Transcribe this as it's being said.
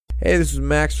Hey, this is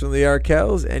Max from the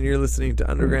Arkells, and you're listening to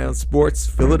Underground Sports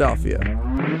Philadelphia.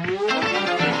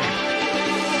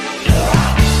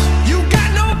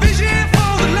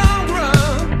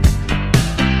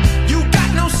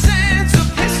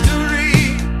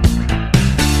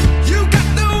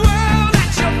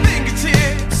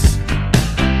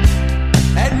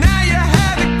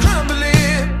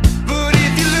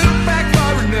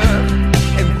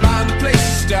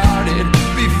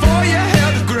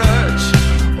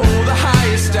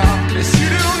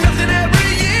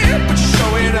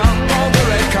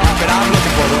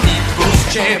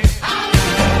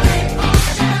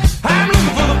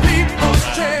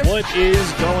 What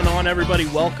is going on, everybody?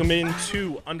 Welcome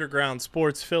into Underground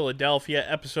Sports Philadelphia,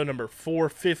 episode number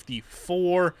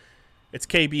 454. It's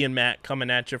KB and Matt coming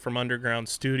at you from Underground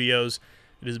Studios.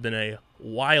 It has been a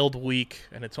wild week,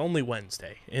 and it's only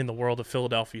Wednesday in the world of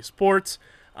Philadelphia sports.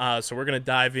 So we're going to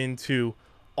dive into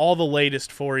all the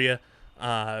latest for you,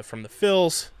 from the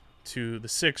Phils to the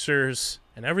Sixers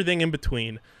and everything in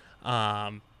between.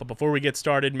 But before we get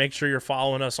started, make sure you're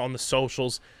following us on the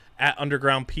socials at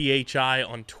Underground PHI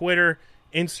on Twitter,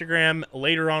 Instagram.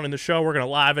 Later on in the show, we're going to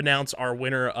live announce our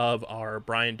winner of our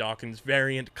Brian Dawkins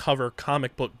variant cover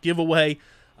comic book giveaway.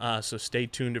 So stay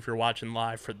tuned if you're watching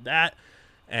live for that.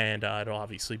 And it'll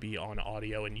obviously be on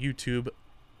audio and YouTube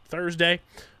Thursday.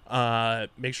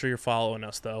 Make sure you're following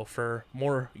us, though, for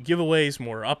more giveaways,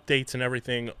 more updates, and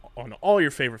everything on all your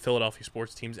favorite Philadelphia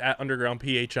sports teams at Underground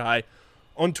PHI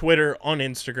on Twitter, on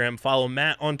Instagram. Follow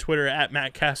Matt on Twitter at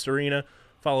Matt Castorina.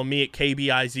 Follow me at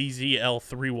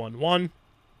KBIZZL311.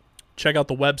 Check out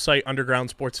the website,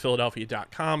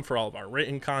 undergroundsportsphiladelphia.com, for all of our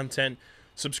written content.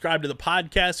 Subscribe to the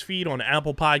podcast feed on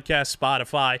Apple Podcasts,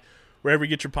 Spotify, wherever you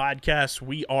get your podcasts.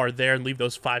 We are there, and leave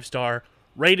those 5-star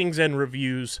ratings and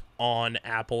reviews on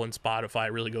Apple and Spotify.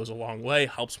 It really goes a long way,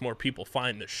 helps more people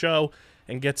find the show,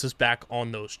 and gets us back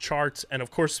on those charts. And, of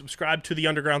course, subscribe to the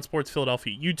Underground Sports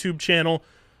Philadelphia YouTube channel.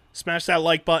 Smash that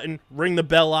like button, ring the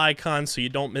bell icon so you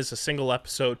don't miss a single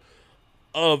episode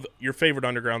of your favorite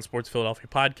Underground Sports Philadelphia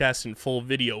podcast in full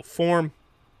video form.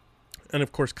 And,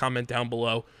 of course, comment down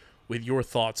below with your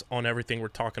thoughts on everything we're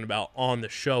talking about on the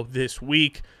show this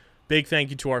week. Big thank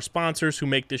you to our sponsors who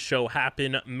make this show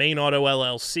happen: Main Auto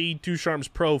LLC, Ducharme's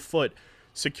Pro Foot,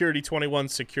 Security 21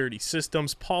 Security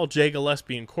Systems, Paul J.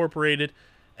 Gillespie Incorporated,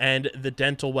 and the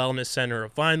Dental Wellness Center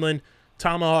of Vineland.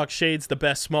 Tomahawk Shades, the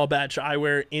best small batch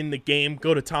eyewear in the game.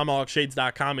 Go to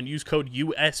tomahawkshades.com and use code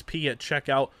USP at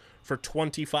checkout for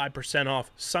 25% off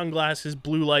sunglasses,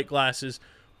 blue light glasses,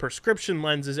 prescription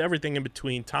lenses, everything in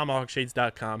between.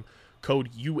 Tomahawkshades.com, code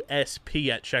USP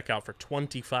at checkout for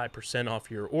 25%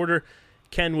 off your order.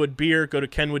 Kenwood Beer, go to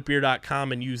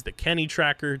kenwoodbeer.com and use the Kenny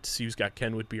tracker to see who's got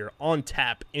Kenwood Beer on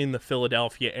tap in the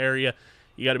Philadelphia area.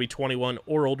 You got to be 21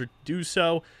 or older to do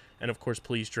so. And, of course,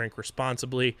 please drink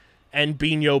responsibly. And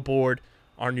Bino Board,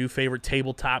 our new favorite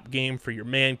tabletop game for your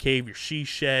man cave, your she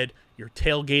shed, your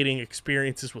tailgating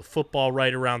experiences with football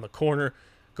right around the corner.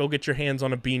 Go get your hands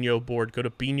on a Bino Board. Go to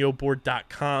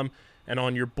binoboard.com, and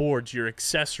on your boards, your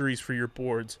accessories for your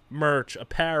boards, merch,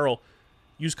 apparel,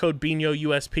 use code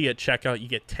BINOUSP at checkout. You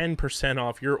get 10%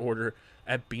 off your order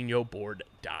at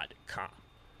binoboard.com.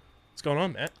 What's going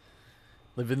on, Matt?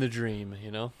 Living the dream,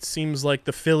 you know? Seems like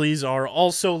the Phillies are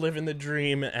also living the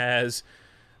dream, as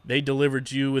they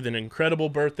delivered you with an incredible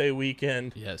birthday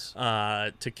weekend. Yes.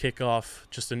 To kick off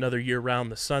just another year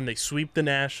round the sun. They sweep the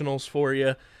Nationals for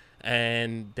you,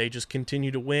 and they just continue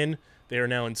to win. They are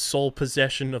now in sole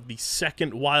possession of the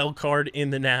second wild card in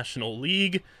the National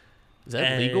League. Is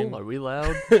that legal? Are we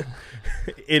allowed?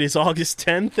 It is August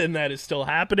 10th, and that is still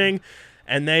happening.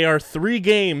 And they are 3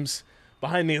 games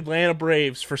behind the Atlanta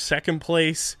Braves for second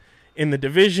place in the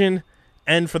division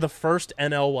and for the first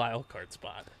NL wildcard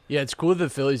spot. Yeah, it's cool that the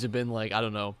Phillies have been like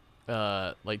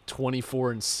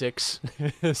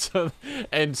 24-6, so,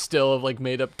 and still have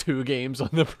made up 2 games on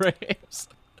the Braves.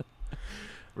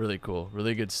 Really cool,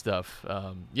 really good stuff.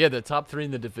 Yeah, the top 3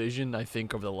 in the division, I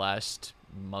think, over the last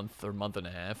month or month and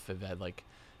a half have had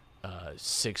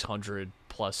 600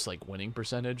 plus winning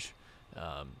percentage.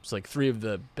 So 3 of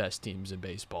the best teams in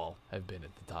baseball have been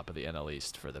at the top of the NL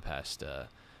East for the past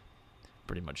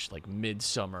pretty much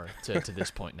midsummer to this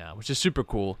point now, which is super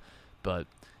cool. But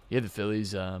yeah, the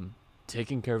Phillies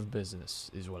taking care of business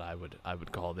is what I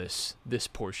would call this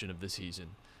portion of the season,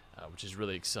 which is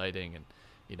really exciting. And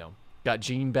got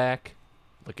Gene back,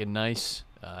 looking nice.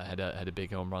 Had a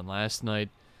big home run last night.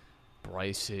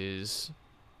 Bryce is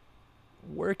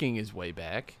working his way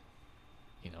back.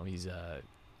 He's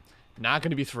not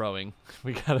going to be throwing.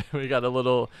 We got a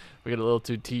little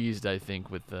too teased, I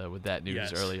think, with that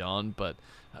news early on. But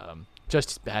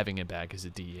just having him back as a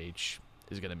DH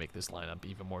is going to make this lineup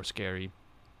even more scary.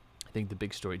 I think the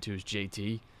big story too is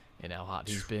JT and how hot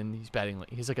he's been. He's batting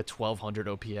he's like a 1,200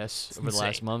 OPS over the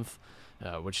last month,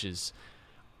 which is,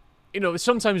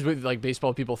 sometimes with like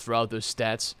baseball people throw out those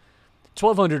stats.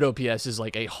 1,200 OPS is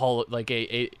like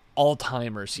a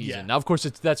all-timer season. Yeah. Now, of course,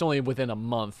 that's only within a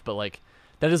month, but like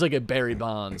that is like a Barry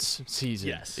Bonds season.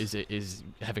 Yes. Is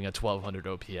having a 1,200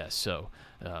 OPS. So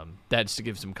that's to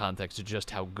give some context to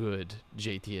just how good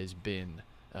JT has been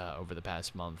over the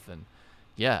past month. And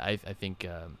yeah, I think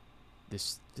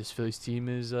this Phillies team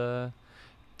is they're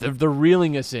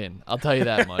reeling us in. I'll tell you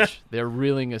that much. They're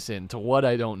reeling us in to what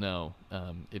I don't know.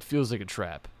 It feels like a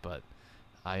trap, but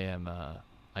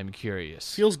I'm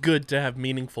curious. Feels good to have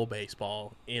meaningful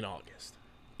baseball in August.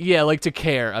 Yeah, like to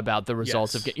care about the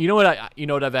results Yes. of you know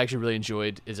what I've actually really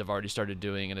enjoyed is I've already started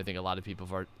doing, and I think a lot of people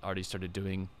have already started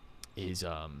doing, is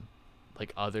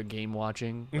like other game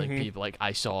watching. Like people, like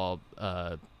I saw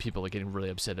people like getting really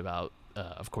upset about,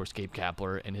 of course, Gabe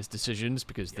Kapler and his decisions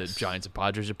because the Giants and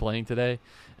Padres are playing today,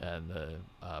 and the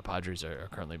Padres are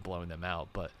currently blowing them out.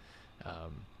 But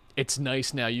it's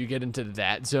nice now you get into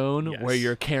that zone where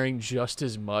you're caring just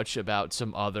as much about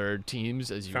some other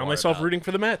teams as you Found are myself about. rooting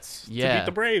for the Mets to beat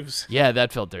the Braves. Yeah,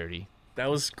 that felt dirty. That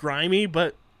was grimy,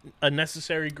 but a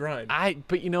necessary grime.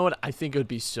 But you know what? I think it would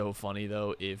be so funny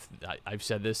though if I've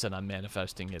said this and I'm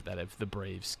manifesting it, that if the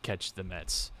Braves catch the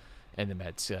Mets and the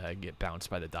Mets get bounced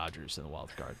by the Dodgers in the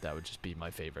wild card, that would just be my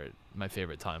favorite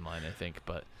timeline, I think.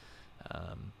 But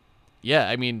yeah,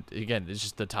 I mean, again, it's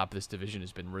just the top of this division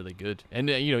has been really good, and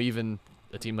even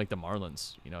a team like the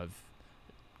Marlins, have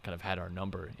kind of had our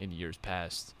number in years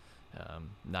past.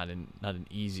 Not an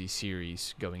easy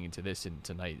series going into this, and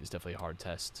tonight is definitely a hard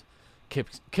test.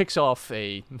 Kicks off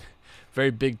a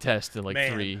very big test to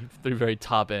three very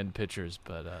top end pitchers,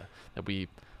 but that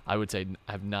I would say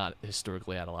have not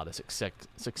historically had a lot of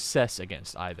success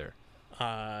against either.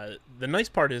 The nice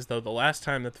part is though, the last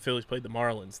time that the Phillies played the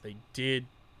Marlins, they did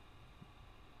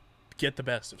get the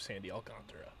best of Sandy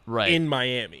Alcantara in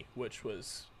Miami, which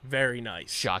was very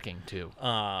nice. Shocking too.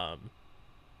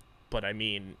 But I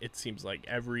mean, it seems like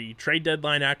every trade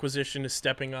deadline acquisition is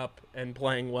stepping up and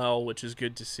playing well, which is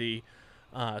good to see.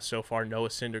 So far, Noah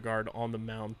Syndergaard on the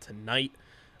mound tonight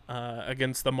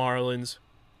against the Marlins.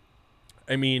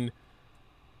 I mean,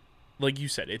 like you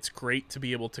said, it's great to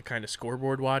be able to kind of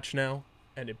scoreboard watch now,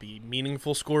 and it be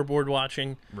meaningful scoreboard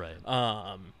watching. Right.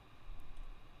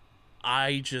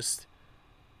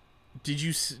 Did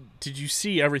you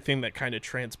see everything that kind of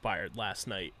transpired last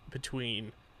night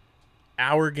between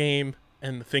our game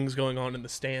and the things going on in the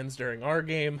stands during our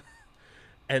game,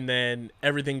 and then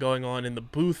everything going on in the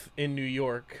booth in New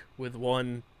York with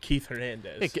one Keith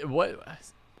Hernandez? Hey,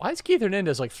 why is Keith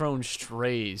Hernandez throwing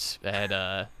strays at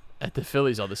the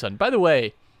Phillies all of a sudden? By the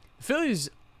way, the Phillies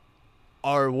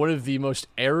are one of the most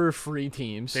error-free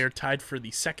teams. They're tied for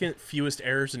the second fewest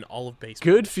errors in all of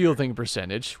baseball. Good fielding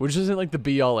percentage, which isn't the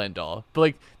be-all, end-all.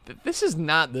 But this is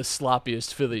not the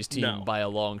sloppiest Phillies team by a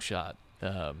long shot.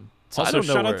 So also, I don't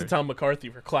know shout out to Tom McCarthy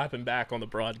for clapping back on the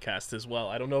broadcast as well.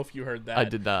 I don't know if you heard that. I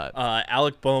did not.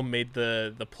 Alec Boehm made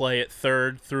the play at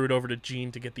third, threw it over to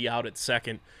Gene to get the out at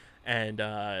second, and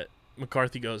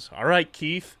McCarthy goes, "All right,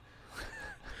 Keith,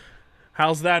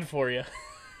 how's that for you?"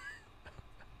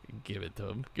 Give it to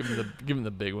him. Give him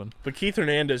the big one. But Keith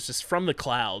Hernandez, just from the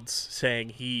clouds,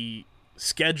 saying he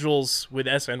schedules with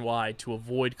SNY to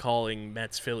avoid calling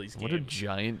Mets-Phillies games. What a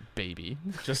giant baby.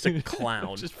 Just a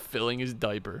clown. Just filling his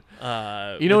diaper.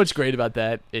 What's great about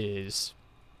that is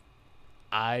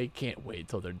I can't wait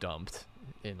till they're dumped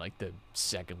in the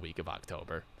second week of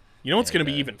October. You know what's going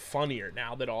to be even funnier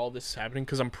now that all this is happening?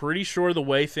 Because I'm pretty sure the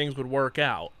way things would work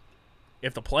out,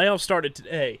 if the playoffs started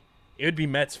today, it would be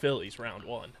Mets-Phillies round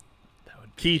one.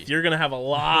 Keith, you're going to have a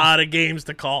lot of games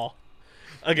to call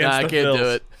against the Phils. I can't do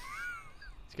it.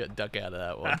 He's got to duck out of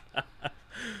that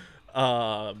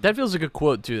one. That feels like a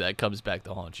quote, too, that comes back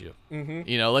to haunt you.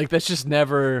 Mm-hmm. That's just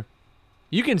never...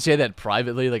 You can say that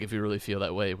privately, if you really feel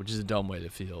that way, which is a dumb way to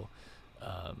feel.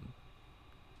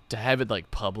 To have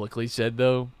it, publicly said,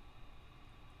 though,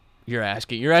 you're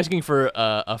asking for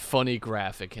a funny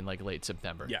graphic in, late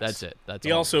September. Yes. That's it. That's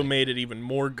he all also made it even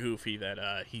more goofy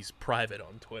that he's private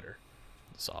on Twitter.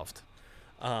 Soft.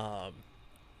 But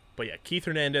yeah, Keith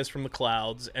Hernandez from the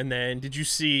clouds, and then did you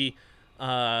see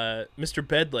Mr.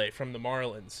 Bedley from the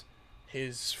Marlins?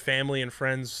 His family and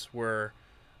friends were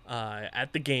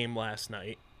at the game last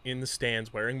night in the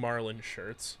stands wearing Marlins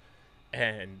shirts,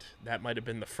 and that might have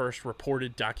been the first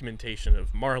reported documentation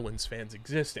of Marlins fans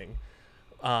existing.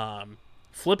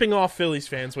 Flipping off Phillies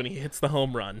fans when he hits the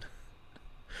home run.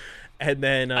 And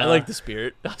then I like the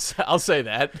spirit. I'll say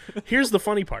that. here's the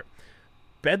funny part.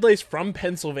 Bedlay's from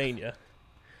Pennsylvania.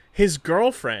 His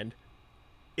girlfriend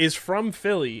is from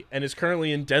Philly and is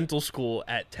currently in dental school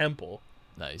at Temple.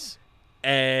 Nice.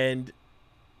 And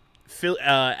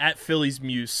at Philly's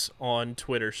Muse on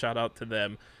Twitter, shout out to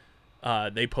them.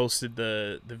 They posted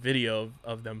the video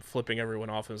of them flipping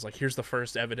everyone off. And it was like, here's the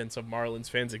first evidence of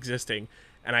Marlins fans existing.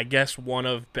 And I guess one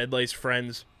of Bedlay's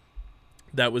friends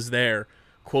that was there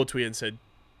quote tweeted and said,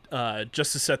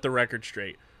 just to set the record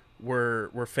straight,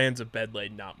 we're fans of Bedlay,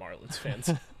 not Marlins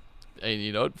fans. And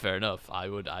you know what? Fair enough.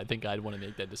 I think I'd want to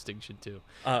make that distinction too.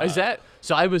 Is that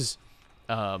so? I was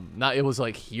not. It was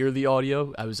like hear the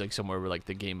audio. I was like somewhere where like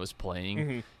the game was playing.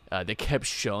 Mm-hmm. They kept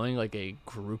showing like a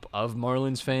group of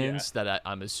Marlins fans that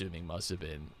I'm assuming must have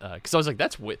been because I was like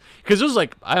that's because it was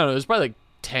like I don't know. It was probably like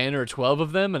 10 or 12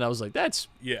 of them, and I was like that's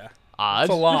odd.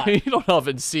 It's a lot. You don't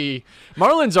often see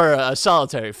Marlins are a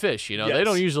solitary fish. You know they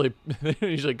don't usually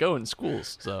go in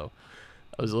schools. So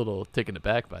I was a little taken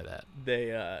aback by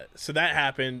that. So that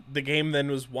happened. The game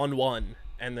then was 1-1,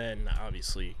 and then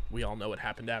obviously we all know what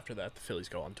happened after that. The Phillies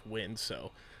go on to win.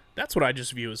 So that's what I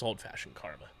just view as old-fashioned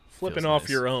karma, flipping off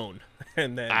your own,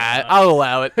 and then I'll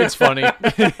allow it. It's funny.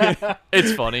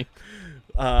 It's funny.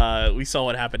 We saw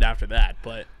what happened after that,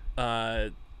 but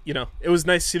it was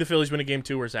nice to see the Phillies win a game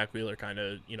too, where Zach Wheeler kind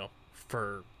of,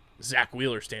 for Zach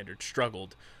Wheeler standards,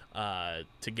 struggled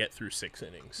to get through 6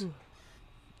 innings.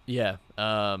 Yeah.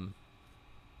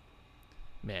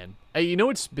 Man. Hey, you know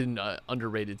what's been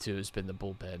underrated too has been the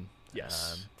bullpen.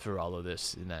 Yes. Through all of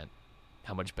this and that,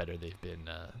 how much better they've been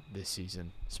this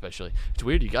season, especially. It's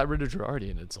weird. You got rid of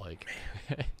Girardi, and it's like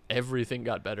everything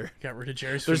got better. Got rid of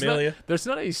Jerry's Familia. There's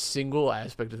not a single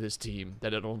aspect of this team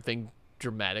that I don't think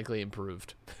dramatically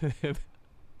improved. It's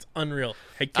unreal.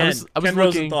 Hey, Ken Rosenthal,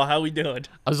 Rosenthal, how we doing?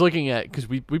 I was looking at because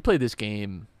we played this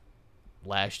game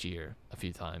last year a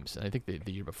few times, and I think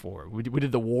the year before we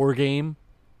did the war game.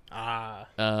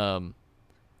 And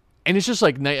it's just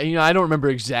like I don't remember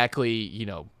exactly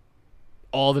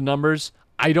all the numbers.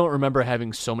 I don't remember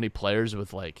having so many players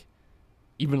with like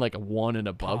even like a 1 and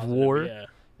above WAR.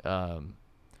 Yeah.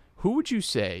 Who would you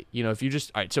say? If you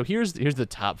just all right. So here's the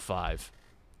top 5: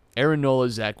 Aaron Nola,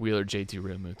 Zach Wheeler, JT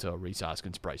Realmuto, Rhys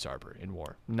Hoskins, Bryce Harper in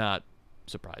WAR. Not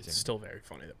surprising. Still very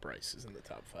funny that Bryce is in the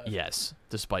top 5. Yes,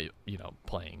 despite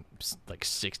playing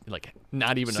like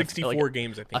not even 64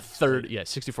 games. I think a third. Yeah,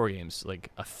 64 games, like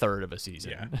a third of a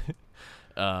season.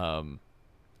 Yeah.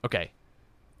 Okay.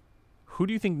 Who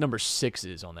do you think number 6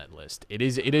 is on that list? It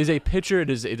is a pitcher. It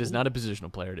is not a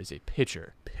positional player. It is a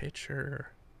pitcher.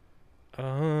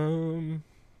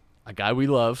 A guy we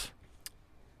love,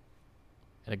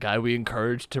 and a guy we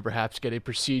encourage to perhaps get a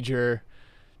procedure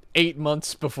 8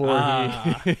 months before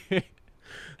he.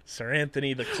 Sir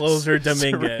Anthony, the closer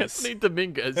Dominguez. Sir Anthony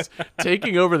Dominguez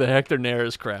taking over the Hector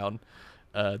Neris crown.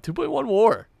 2.1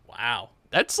 WAR. Wow.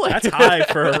 That's high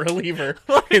for a reliever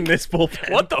in this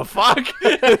bullpen. What the fuck?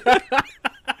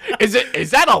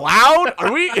 Is that allowed?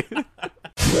 Are we?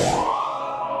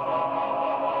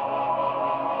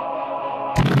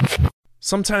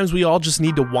 Sometimes we all just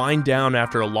need to wind down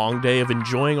after a long day of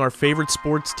enjoying our favorite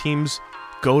sports teams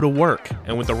go to work.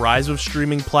 And with the rise of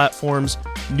streaming platforms,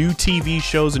 new TV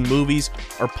shows and movies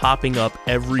are popping up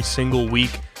every single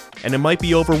week, and it might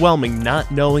be overwhelming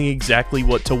not knowing exactly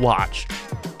what to watch.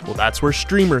 Well, that's where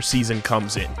Streamer Season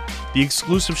comes in, the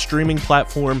exclusive streaming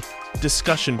platform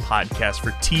discussion podcast for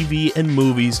TV and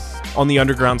movies on the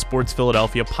Underground Sports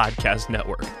Philadelphia podcast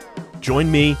network.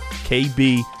 Join me,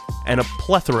 KB, and a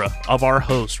plethora of our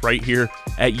hosts right here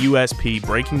at USP,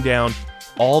 breaking down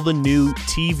all the new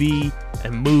TV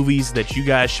and movies that you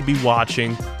guys should be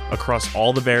watching across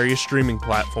all the various streaming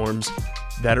platforms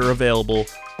that are available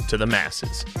to the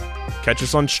masses. Catch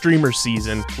us on Streamer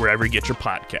Season wherever you get your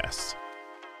podcasts.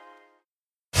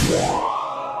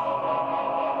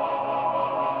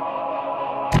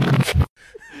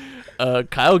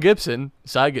 Kyle Gibson,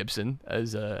 Cy Gibson,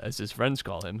 as his friends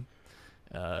call him,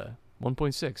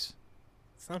 1.6.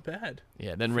 It's not bad.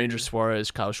 Yeah, then Ranger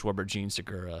Suarez, Kyle Schwarber, Gene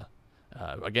Segura.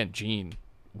 Again, Gene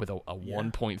with a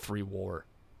 1.3 WAR,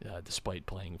 despite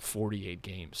playing 48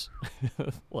 games.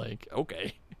 Like,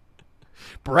 okay.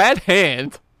 Brad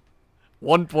Hand,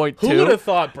 1.2. Who would have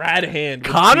thought Brad Hand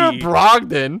would Connor be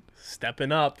Brogdon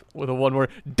stepping up with a 1 WAR.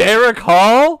 Derek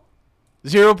Hall,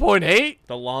 0.8.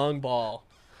 the long ball.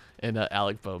 And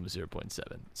Alec Boehm,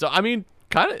 0.7. So, I mean,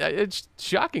 kind of, it's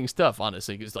shocking stuff,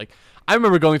 honestly. Because, like, I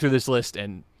remember going through this list,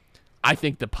 and I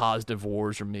think the positive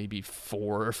WARs are maybe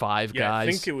 4 or 5 guys.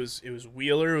 I think it was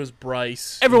Wheeler, it was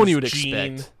Bryce. Everyone it you was would Gene.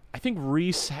 expect. I think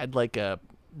Rhys had like a...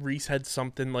 Rhys had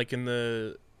something like in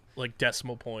the like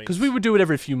decimal points. Because we would do it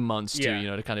every few months too,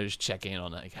 Yeah. to kind of just check in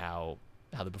on like how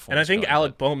the performance. And I think going,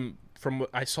 Alec Boehm,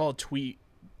 I saw a tweet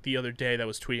the other day that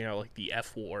was tweeting out like the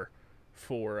F WAR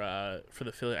for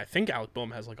the Philly. I think Alec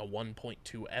Boehm has like a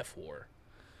 1.2 F WAR.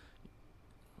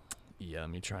 Yeah,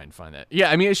 let me try and find that. Yeah,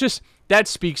 I mean, it's just that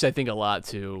speaks, I think, a lot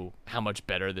to how much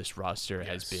better this roster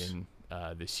has been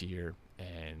this year,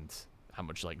 and how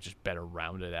much like just better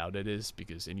rounded out it is.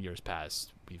 Because in years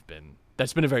past,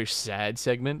 that's been a very sad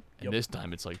segment, and this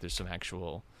time it's like there's some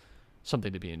actual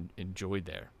something to be enjoyed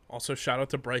there. Also, shout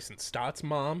out to Bryson Stott's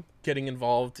mom getting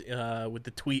involved with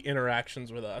the tweet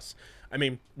interactions with us. I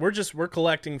mean, we're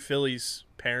collecting Philly's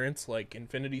parents like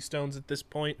Infinity Stones at this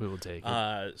point. We will take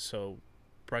it. So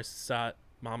Bryson Stott,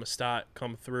 Mama Stott,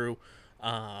 come through.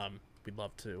 We'd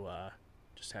love to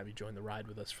just have you join the ride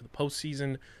with us for the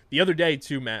postseason. The other day,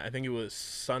 too, Matt, I think it was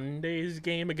Sunday's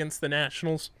game against the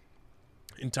Nationals.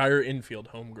 Entire infield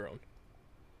homegrown.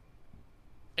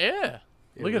 Yeah.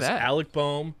 It Look at was that. Alec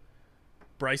Boehm,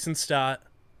 Bryson Stott,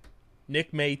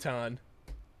 Nick Maton,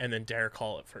 and then Derek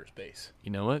Hall at first base.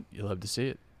 You know what? You'll love to see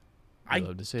it. You'll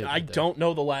love to see it. I don't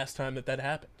know the last time that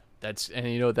happened. And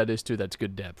you know what that is too? That's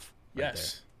good depth. Right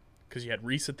Yes, because you had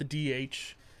Reese at the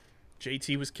DH,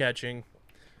 JT was catching,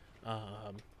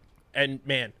 and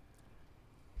man,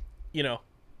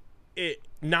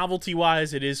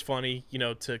 novelty-wise, it is funny,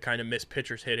 to kind of miss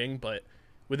pitchers hitting, but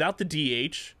without the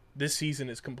DH, this season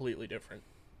is completely different.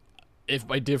 If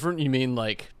by different you mean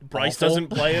like Bryce awful? doesn't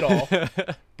play at all.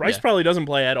 Bryce probably doesn't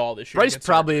play at all this year. Bryce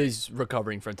probably is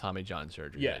recovering from Tommy John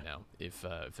surgery Yeah. right now. If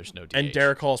there's no DH. And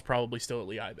Derek Hall's probably still at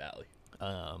Lehigh Valley.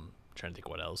 Trying to think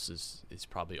what else is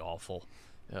probably awful.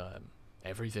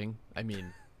 Everything. I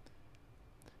mean,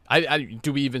 I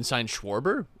do we even sign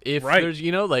Schwarber? If Right. there's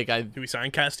Do we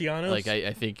sign Castellanos?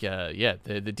 I think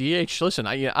the DH. Listen,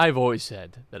 I've always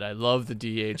said that I love the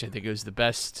DH. I think it was the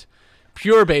best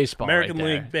pure baseball. American right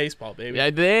there. League baseball, baby.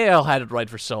 Yeah, they all had it right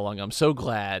for so long. I'm so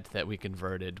glad that we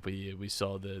converted. We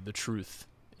saw the truth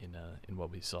in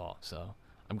what we saw. So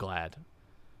I'm glad.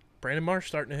 Brandon Marsh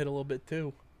starting to hit a little bit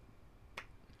too.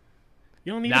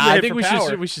 You don't need to I hit think for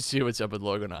power. we should see what's up with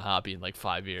Logan O'Hoppe in like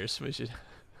 5 years. We should.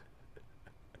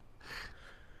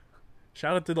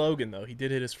 Shout out to Logan though. He did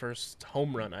hit his first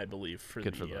home run, I believe, for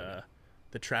Logan.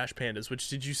 the Trash Pandas. Which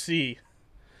did you see?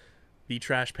 The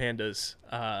Trash Pandas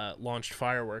launched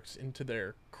fireworks into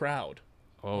their crowd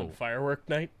on firework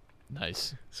night.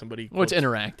 Nice. Somebody. It's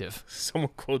interactive. Someone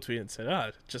quotes me and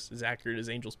said, just as accurate as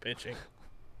Angels pitching.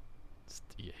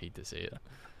 You hate to say it.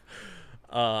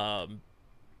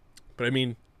 But I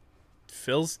mean,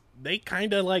 they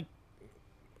kind of like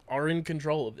are in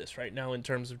control of this right now in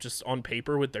terms of just on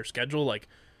paper with their schedule. Like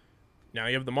now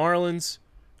you have the Marlins.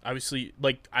 Obviously,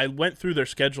 like I went through their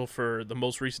schedule for the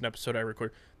most recent episode I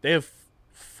recorded. They have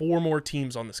 4 more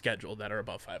teams on the schedule that are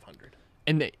above 500.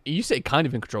 And you say kind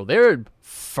of in control. They're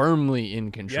firmly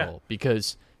in control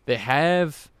because they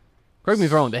have, correct me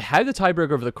if I'm wrong, they had the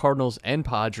tiebreaker over the Cardinals and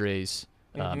Padres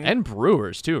and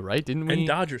Brewers too, right? Didn't we? And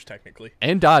Dodgers technically.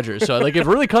 And Dodgers. So like, if it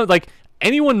really comes like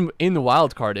anyone in the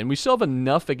wild card, and we still have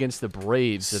enough against the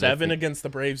Braves. 7 against the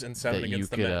Braves and 7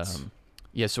 against the Mets.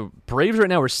 Yeah. So Braves right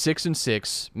now are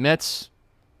 6-6. Mets.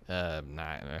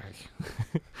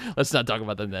 Let's not talk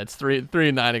about the Mets.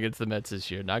 3-9 against the Mets this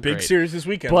year. Not Big great. series this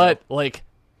weekend. But like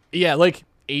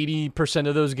 80%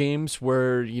 of those games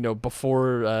were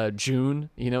before June.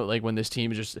 Like when this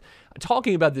team is just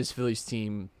talking about this Phillies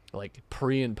team like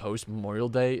pre and post Memorial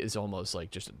Day is almost like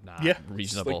just not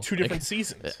reasonable. It's like 2 different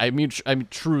seasons. I mean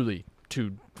truly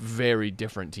 2 very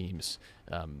different teams.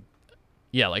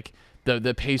 Like.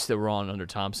 The pace that we're on under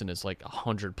Thompson is like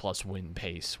 100+ win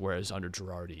pace, whereas under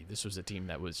Girardi, this was a team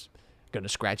that was going to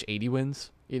scratch 80 wins.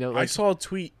 I saw a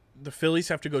tweet. The Phillies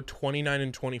have to go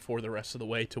 29-24 the rest of the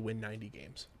way to win 90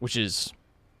 games, which is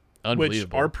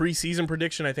unbelievable. Which our preseason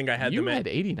prediction, I think I had you them had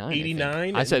at 89.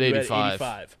 89. I said and you 85.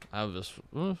 had 85. I was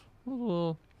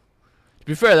to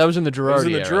be fair, that was in the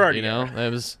Girardi era. Girardi era. That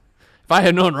was if I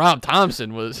had known Rob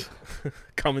Thompson was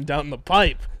coming down the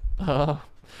pipe.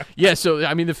 Yeah, so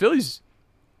I mean the Phillies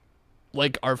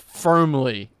like are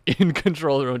firmly in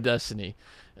control of their own destiny,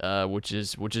 which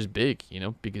is big,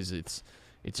 because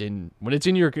when it's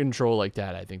in your control like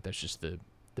that, I think that's just the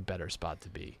better spot to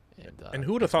be. And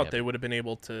who would have thought they would have been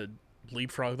able to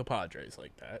leapfrog the Padres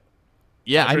like that?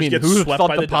 Yeah, Padres I mean, get who swept thought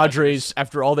by the the Padres, Dodgers.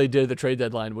 after all they did at the trade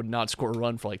deadline, would not score a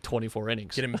run for like 24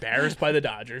 innings? Get embarrassed by the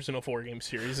Dodgers in a 4-game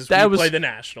series as That we was- play the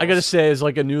Nationals. I gotta say, as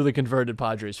like a newly converted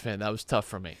Padres fan, that was tough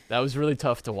for me. That was really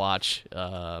tough to watch.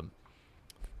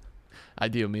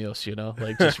 Ideal meals,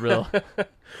 like just real.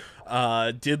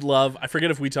 Did love. I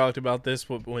forget if we talked about this,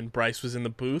 but when Bryce was in the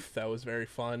booth, that was very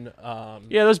fun.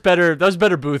 Yeah, that was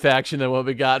better booth action than what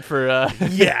we got for.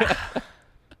 Yeah.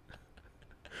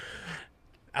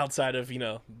 Outside of,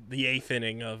 the 8th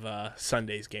inning of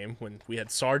Sunday's game when we had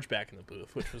Sarge back in the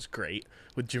booth, which was great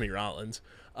with Jimmy Rollins.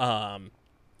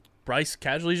 Bryce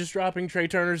casually just dropping Trey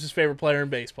Turner's his favorite player in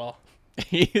baseball.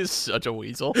 He is such a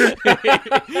weasel. He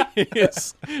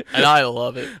is, and I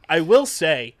love it. I will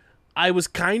say, I was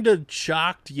kind of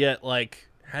shocked, yet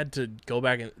had to go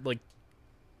back and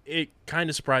it kind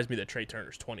of surprised me that Trey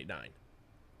Turner's 29.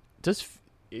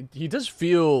 He does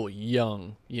feel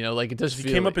young, it does feel.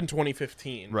 He came up in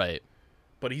 2015, right?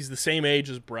 But he's the same age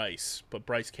as Bryce. But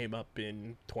Bryce came up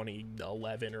in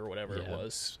 2011 or whatever it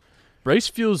was. Bryce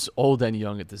feels old and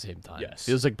young at the same time. Yes.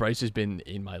 Feels like Bryce has been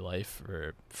in my life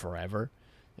for forever,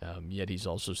 yet he's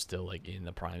also still in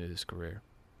the prime of his career.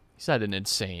 He's had an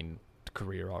insane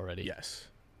career already. Yes.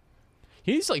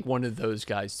 He's one of those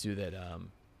guys too that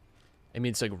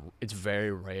it's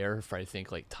very rare for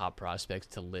top prospects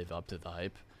to live up to the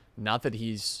hype. Not that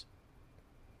he's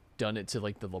done it to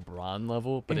the LeBron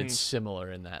level, but it's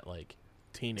similar in that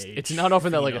teenage. It's not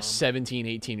often that a phenom. 17,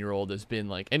 18-year-old has been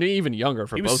and even younger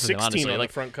for he both was of them, 16 honestly. on the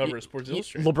front cover of Sports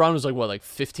Illustrated. LeBron was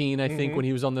 15, I think, when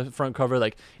he was on the front cover.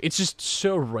 It's just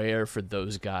so rare for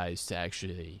those guys to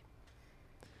actually,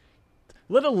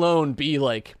 let alone be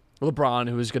LeBron,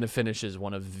 who is going to finish as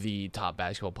one of the top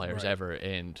basketball players ever,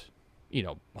 and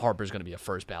Harper's going to be a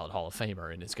first ballot Hall of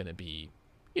Famer, and it's going to be,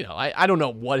 I don't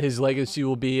know what his legacy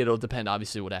will be. It'll depend,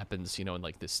 obviously, what happens,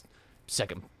 in this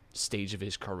second stage of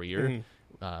his career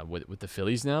with the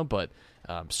Phillies now. But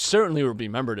certainly will be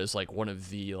remembered as one of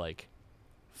the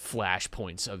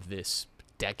flashpoints of this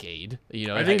decade.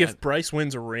 I think if Bryce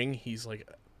wins a ring, he's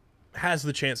has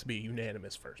the chance to be a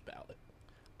unanimous first ballot.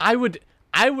 I'm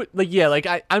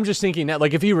just thinking that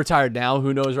if he retired now,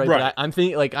 who knows, right? Right. But I'm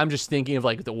thinking I'm just thinking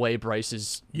of the way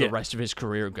Bryce's the rest of his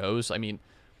career goes. I mean,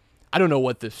 I don't know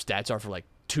what the stats are for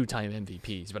 2-time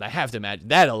MVPs, but I have to imagine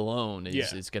that alone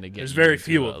is going to get. There's you very into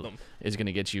few of them. Is going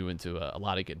to get you into a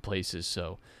lot of good places.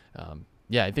 So,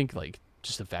 I think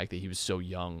just the fact that he was so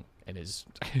young and is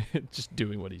just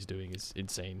doing what he's doing is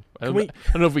insane. I don't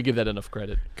know if we give that enough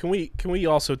credit. Can we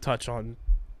also touch on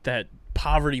that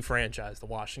poverty franchise, the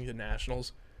Washington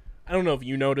Nationals? I don't know if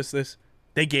you noticed this.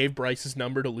 They gave Bryce's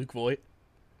number to Luke Voigt.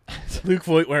 Luke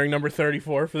Voigt wearing number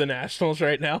 34 for the Nationals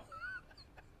right now.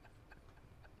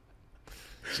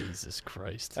 Jesus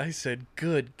Christ. I said,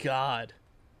 good God.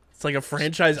 It's like a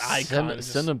franchise icon.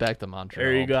 Send him back to Montreal,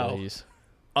 there you go. Please.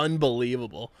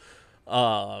 Unbelievable.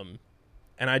 And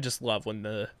I just love when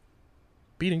the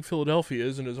beating Philadelphia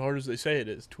isn't as hard as they say it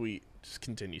is tweet just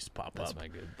continues to pop up.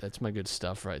 That's my good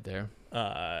stuff right there.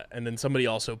 And then somebody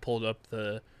also pulled up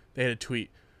they had a tweet,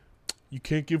 you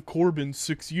can't give Corbin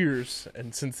 6 years.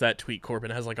 And since that tweet,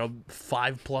 Corbin has a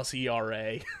 5+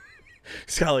 ERA.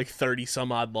 He's got 30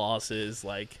 some odd losses.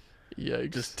 Yeah,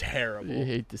 just terrible. You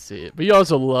hate to see it, but you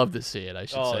also love to see it. I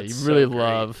should say it's you really so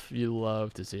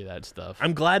love to see that stuff.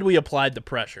 I'm glad we applied the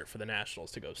pressure for the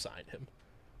Nationals to go sign him.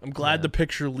 I'm glad the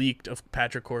picture leaked of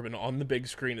Patrick Corbin on the big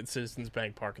screen at Citizens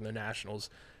Bank Park, and the Nationals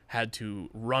had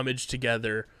to rummage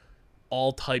together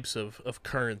all types of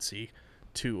currency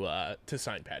to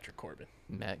sign Patrick Corbin.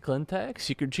 Matt Klentak,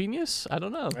 secret genius? I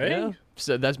don't know. Hey. Yeah.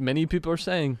 So that's many people are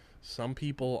saying. Some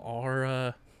people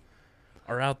are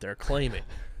out there claiming,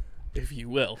 if you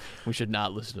will. We should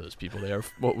not listen to those people. They are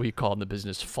what we call in the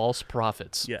business false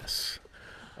prophets. Yes.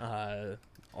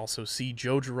 Also see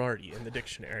Joe Girardi in the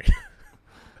dictionary.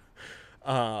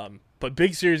 But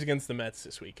big series against the Mets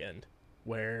this weekend,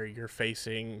 where you're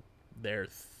facing their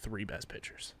 3 best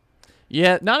pitchers.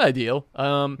 Yeah, not ideal.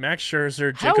 Max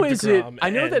Scherzer, how Jacob is deGrom, it? I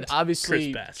know and that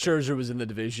obviously Chris Bassett. Scherzer was in the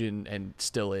division and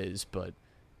still is, but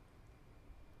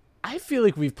I feel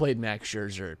like we've played Max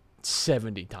Scherzer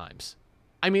 70 times.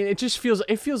 I mean, it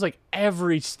feels like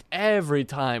every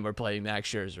time we're playing Max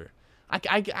Scherzer.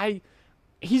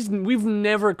 We've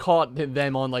never caught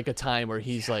them on a time where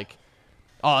he's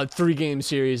 3-game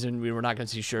series and we were not going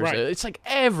to see Scherzer. Right. It's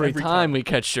every time we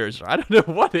catch Scherzer. I don't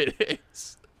know what it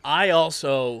is. I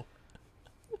also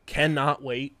cannot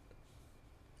wait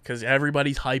because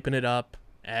everybody's hyping it up.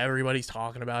 Everybody's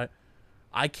talking about it.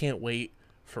 I can't wait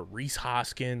for Rhys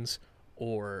Hoskins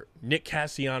or Nick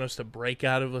Castellanos to break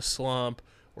out of a slump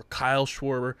or Kyle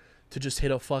Schwarber to just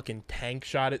hit a fucking tank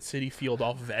shot at Citi Field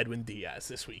off of Edwin Diaz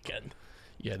this weekend.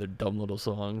 Yeah, their dumb little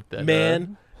song.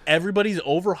 Man, everybody's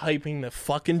overhyping the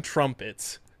fucking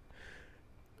trumpets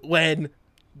when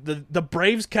the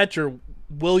Braves catcher,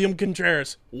 William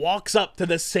Contreras, walks up to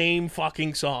the same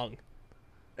fucking song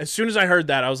As soon as I heard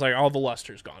that, I was like, all the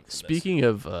luster's gone from this. Speaking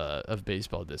of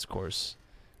baseball discourse,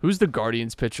 who's the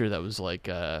Guardians pitcher that was like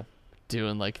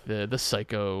doing like the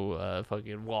psycho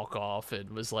fucking walk off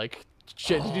and was like,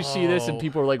 shit, did you see this? And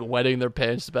people were like wetting their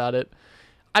pants about it.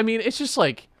 I mean, it's just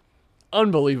like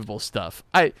unbelievable stuff.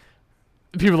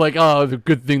 People are like, oh, the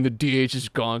good thing the DH is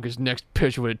gone because next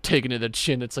pitch would have taken it to the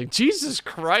chin. It's like, Jesus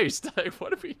Christ. Like,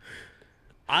 what are we...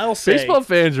 I'll say... Baseball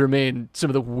fans remain some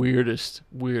of the weirdest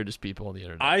people on the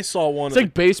internet. I saw one... It's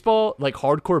like baseball, like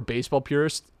hardcore baseball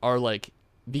purists are like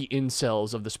the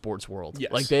incels of the sports world.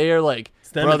 Yes. Like, they are like,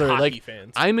 them brother, and hockey like,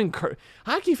 fans.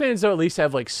 hockey fans don't at least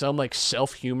have like some like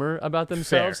self-humor about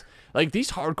themselves. Fair. Like,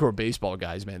 these hardcore baseball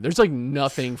guys, man, there's like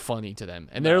nothing funny to them.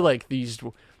 And they're like these...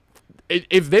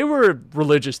 If they were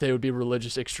religious, they would be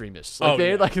religious extremists. Like,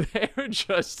 they're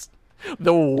just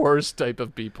the worst type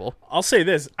of people. I'll say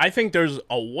this. I think there's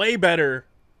a way better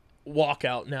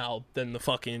walkout now than the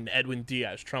fucking Edwin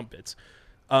Diaz trumpets.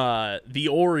 The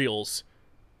Orioles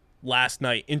last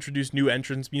night introduced new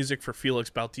entrance music for Felix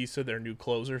Bautista, their new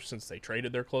closer, since they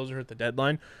traded their closer at the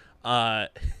deadline.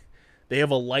 They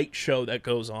have a light show that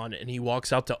goes on, and he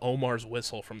walks out to Omar's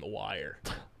whistle from The Wire.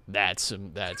 That's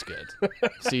good.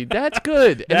 See, that's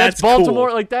good. And that's That's Baltimore.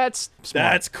 cool. Like, that's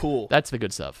smart. That's cool. That's the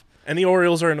good stuff. And the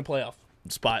Orioles are in a playoff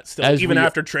spot still, even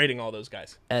after trading all those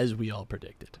guys. As we all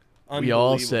predicted. We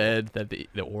all said that the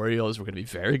Orioles were going to be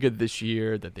very good this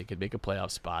year, that they could make a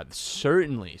playoff spot.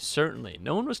 Certainly.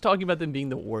 No one was talking about them being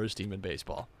the worst team in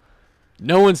baseball.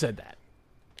 No one said that.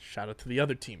 Shout out to the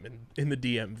other team in the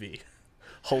DMV,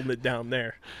 holding it down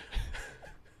there.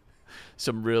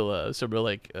 Some real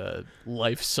like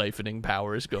life siphoning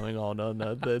powers going on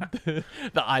the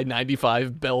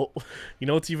I-95 belt. You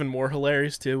know what's even more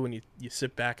hilarious too when you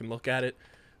sit back and look at it?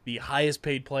 The highest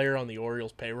paid player on the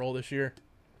Orioles payroll this year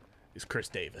is Chris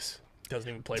Davis. Doesn't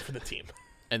even play for the team.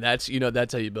 And that's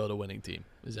how you build a winning team.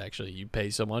 Is actually you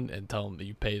pay someone and tell them that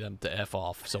you pay them to F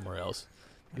off somewhere else.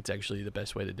 It's actually the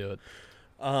best way to do it.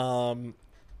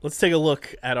 Let's take a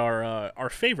look at our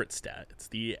favorite stat. It's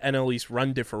the NL East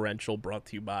run differential, brought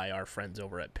to you by our friends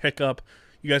over at Pickup.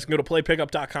 You guys can go to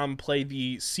playpickup.com, play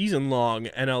the season-long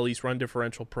NL East run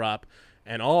differential prop,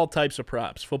 and all types of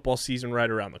props. Football season right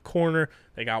around the corner.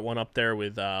 They got one up there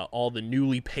with all the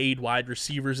newly paid wide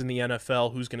receivers in the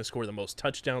NFL. Who's going to score the most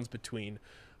touchdowns between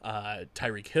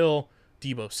Tyreek Hill,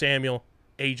 Deebo Samuel,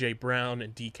 A.J. Brown,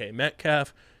 and DK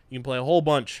Metcalf. You can play a whole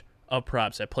bunch of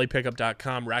props at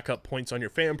playpickup.com. Rack up points on your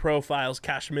fan profiles.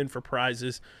 Cash them in for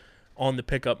prizes on the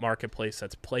pickup marketplace.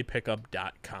 That's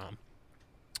playpickup.com.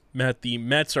 Matt, the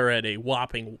Mets are at a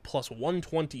whopping plus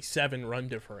 127 run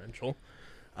differential,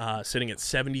 sitting at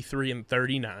 73 and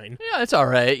 39. Yeah, it's all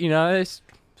right. It's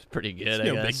pretty good. It's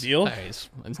no big deal.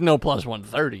 It's no plus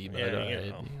 130, but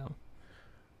Yeah,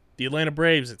 The Atlanta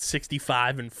Braves at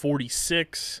 65 and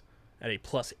 46 at a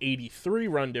plus 83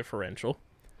 run differential.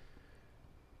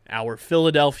 Our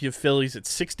Philadelphia Phillies at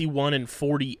 61 and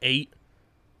 48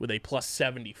 with a plus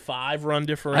 75 run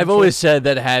differential. I've always said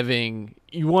that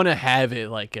you want to have it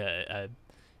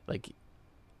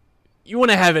you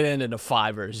want to have it end in a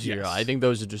 5 or a 0. Yes. I think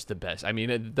those are just the best. I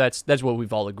mean, that's what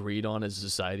we've all agreed on as a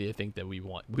society. I think that we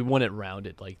want it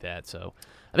rounded like that. So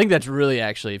I think that's really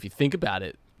actually, if you think about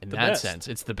it in that sense,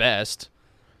 it's the best.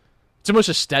 It's the most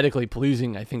aesthetically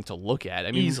pleasing, I think, to look at.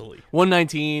 I mean, easily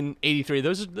 119, 83.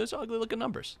 Those are ugly looking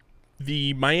numbers.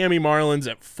 The Miami Marlins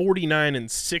at 49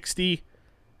 and 60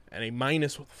 and a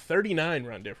minus 39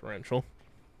 run differential.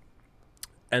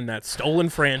 And that stolen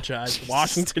franchise,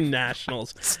 Washington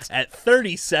Nationals, at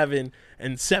 37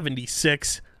 and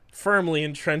 76, firmly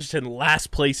entrenched in last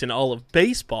place in all of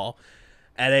baseball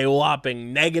at a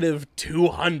whopping negative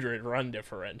 200 run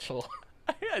differential.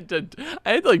 I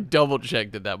had to double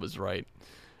check that was right.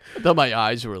 I thought my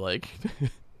eyes were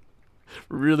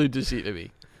really deceiving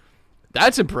me.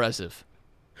 That's impressive.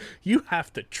 You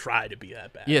have to try to be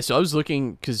that bad. Yeah, so I was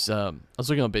looking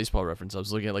on Baseball Reference. I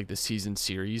was looking at the season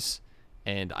series,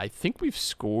 and I think we've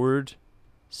scored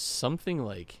something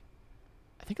we've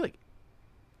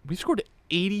scored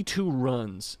 82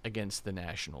 runs against the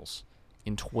Nationals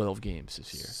in 12 games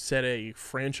this year. Set a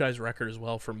franchise record as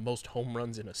well for most home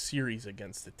runs in a series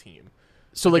against the team.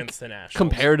 So against the Nationals.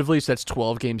 Comparatively, so that's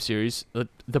 12 game series.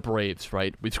 The Braves,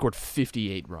 right? We've scored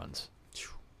 58 runs.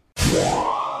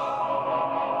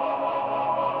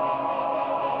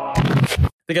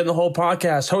 The Get in the Hole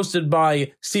podcast, hosted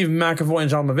by Stephen McAvoy and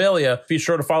John Mavalia. Be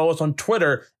sure to follow us on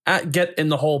Twitter at Get in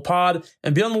the Hole Pod,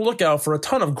 and be on the lookout for a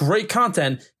ton of great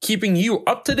content keeping you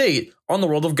up to date on the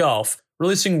world of golf.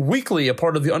 Releasing weekly, a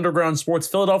part of the Underground Sports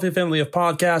Philadelphia family of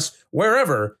podcasts,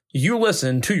 wherever you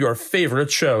listen to your favorite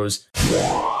shows.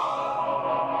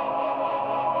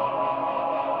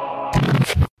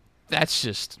 That's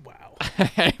just, Wow.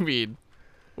 I mean,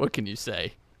 what can you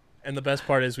say? And the best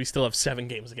part is we still have 7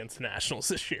 games against the Nationals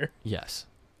this year. Yes.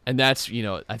 And that's,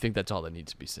 I think that's all that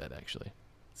needs to be said, actually.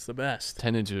 It's the best.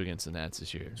 10-2 against the Nats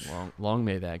this year. Long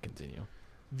may that continue.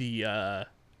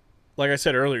 Like I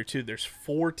said earlier, too, there's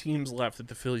 4 teams left that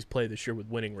the Phillies play this year with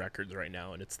winning records right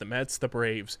now, and it's the Mets, the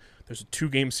Braves. There's a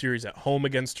 2-game series at home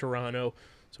against Toronto,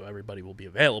 so everybody will be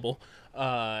available.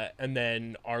 And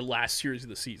then our last series of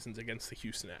the season's against the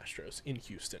Houston Astros in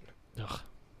Houston. Ugh.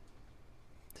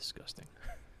 Disgusting.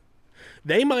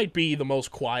 They might be the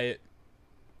most quiet,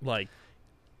 no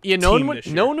team one this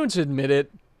year. no one wants to admit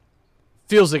it.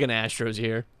 Feels like an Astros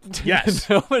here. Yes.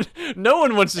 no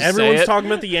one wants to Everyone's say it. talking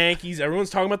about the Yankees. Everyone's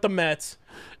talking about the Mets.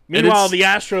 Meanwhile, the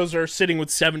Astros are sitting with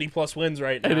 70+ wins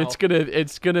right now. And it's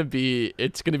gonna be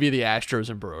the Astros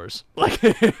and Brewers. Like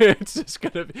it's just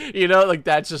gonna be,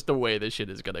 that's just the way this shit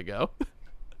is gonna go.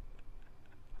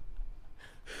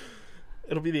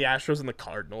 It'll be the Astros and the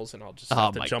Cardinals, and I'll just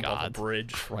have to jump off a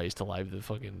bridge. Christ alive, the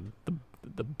fucking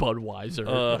the Budweiser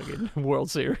fucking World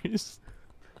Series.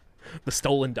 The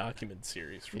stolen document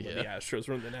series from when the Astros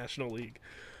were in the National League.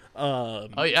 Oh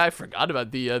yeah, I forgot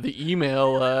about the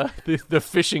email, the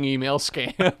phishing email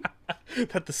scam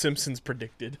that the Simpsons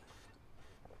predicted.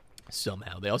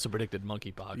 Somehow they also predicted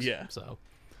monkeypox. Yeah, so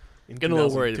in getting a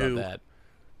little worried about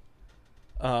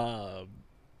that.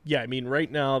 Yeah, I mean,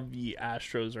 right now the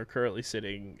Astros are currently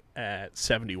sitting at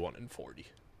 71-40.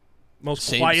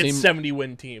 Most quiet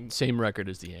 70-win team. Same record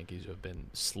as the Yankees, who have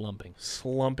been slumping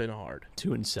hard.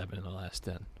 2-7 in the last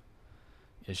 10.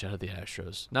 Yeah, shout out the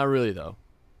Astros. Not really though,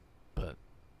 but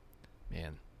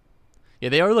man, yeah,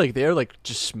 they are like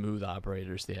just smooth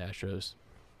operators. The Astros.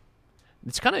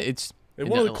 They're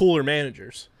one of the cooler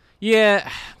managers. Yeah,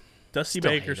 Dusty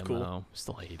Baker's cool. Though.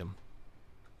 Still hate him.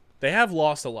 They have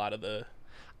lost a lot of the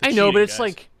I know, but it's guys.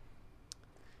 like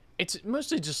it's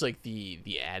mostly just like the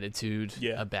attitude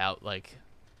about like.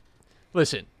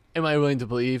 Listen, am I willing to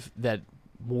believe that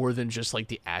more than just like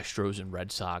the Astros and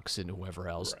Red Sox and whoever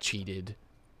else cheated?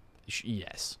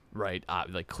 Yes, right.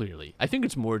 Like clearly, I think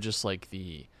it's more just like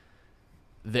the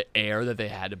air that they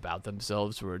had about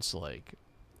themselves, where it's like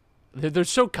they're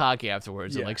so cocky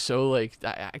afterwards and like so like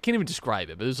I can't even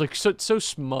describe it, but it's like so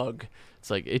smug.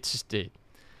 It's like it's just it.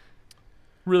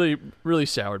 Really, really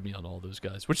soured me on all those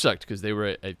guys, which sucked because they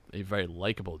were a very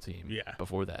likable team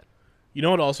before that. You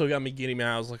know what also got me giddy, man?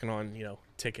 I was looking on,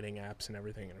 ticketing apps and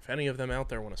everything, and if any of them out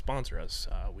there want to sponsor us,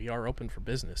 we are open for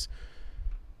business.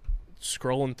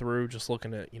 Scrolling through, just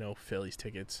looking at, Phillies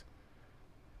tickets.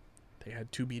 They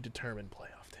had to be determined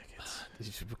playoff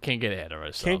tickets. We can't get ahead of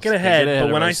ourselves. Can't get ahead,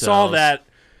 but when I saw that,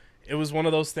 it was one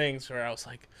of those things where I was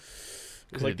like,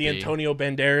 it was like the Antonio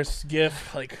Banderas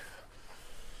gif, like...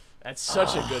 That's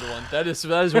such a good one. That is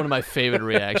one of my favorite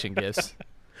reaction gifs.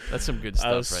 That's some good stuff right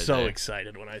there. I was so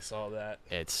excited when I saw that.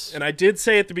 And I did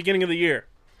say at the beginning of the year,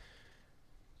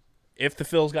 if the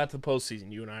Phils got to the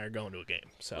postseason, you and I are going to a game.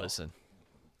 So listen,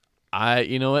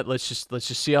 you know what? Let's just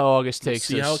see how August takes us.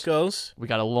 See how it goes. We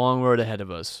got a long road ahead of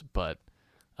us, but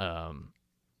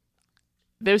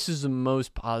this is the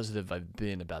most positive I've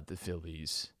been about the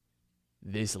Phillies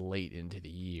this late into the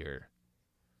year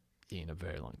in a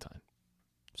very long time.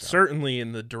 So. Certainly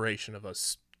in the duration of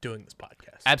us doing this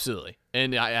podcast. Absolutely.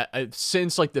 And I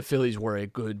since like the Phillies were a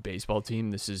good baseball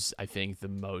team, this is, I think, the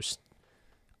most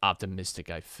optimistic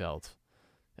I felt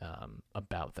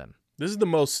about them. This is the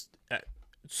most,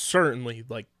 certainly,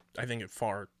 like, I think it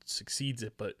far succeeds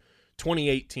it, but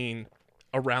 2018,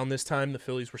 around this time, the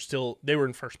Phillies they were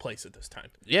in first place at this time.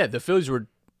 Yeah, the Phillies were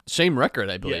same record,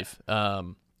 I believe,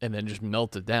 and then just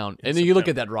melted down. And then you look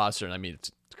at that roster, and I mean,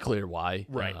 it's clear why.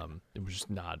 Right. It was just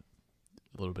not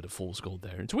a little bit of fool's gold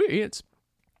there. It's weird. It's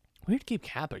weird to keep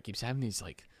Capper keeps having these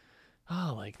like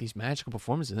these magical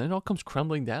performances, and then it all comes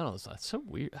crumbling down. It's so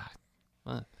weird.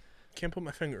 Can't put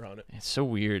my finger on it. It's so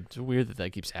weird. It's weird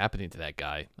that keeps happening to that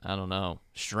guy. I don't know.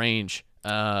 Strange.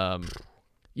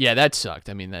 Yeah, that sucked.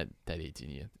 I mean that 18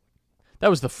 year. That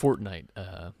was the Fortnite.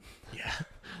 That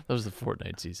was the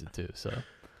Fortnite season too. So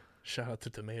shout out to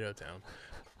Tomato Town.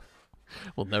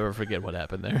 We'll never forget what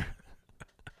happened there.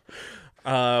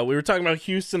 We were talking about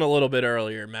Houston a little bit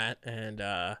earlier, Matt,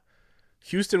 and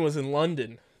Houston was in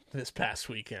London this past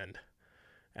weekend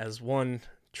as one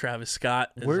Travis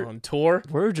Scott is on tour.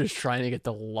 We're just trying to get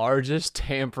the largest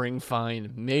tampering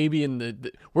fine, maybe in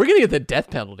we're going to get the death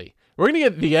penalty. We're going to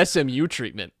get the SMU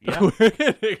treatment. Yeah.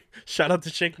 Shout out to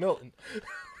Shake Milton.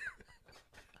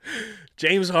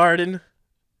 James Harden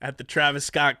at the Travis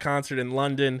Scott concert in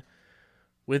London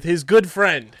with his good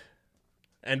friend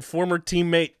and former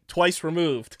teammate twice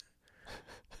removed.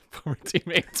 Former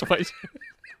teammate twice.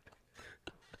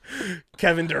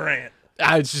 Kevin Durant.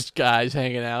 It's just guys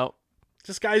hanging out.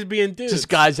 Just guys being dudes. Just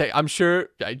guys. I'm sure.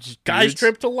 Guys dudes,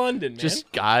 trip to London, man.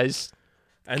 Just guys.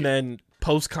 And then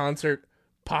post-concert,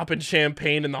 popping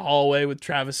champagne in the hallway with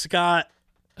Travis Scott.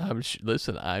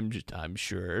 Listen, I'm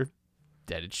sure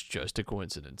that it's just a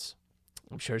coincidence.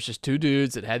 I'm sure it's just two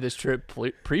dudes that had this trip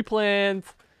pre-planned,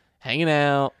 hanging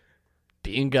out,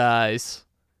 being guys.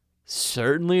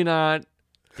 Certainly not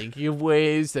thinking of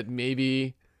ways that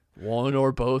maybe one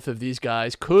or both of these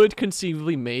guys could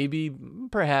conceivably,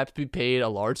 perhaps be paid a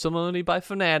large sum of money by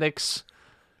fanatics.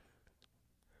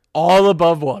 All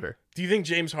above water. Do you think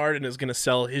James Harden is going to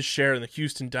sell his share in the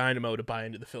Houston Dynamo to buy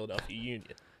into the Philadelphia Union?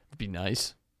 It'd be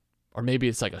nice. Or maybe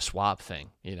it's like a swap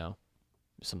thing,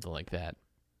 something like that.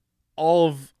 All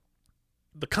of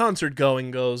the concert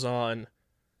going goes on,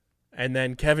 and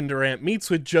then Kevin Durant meets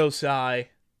with Joe Tsai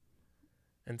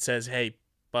and says, "Hey,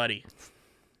 buddy,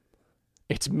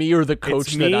 it's me or the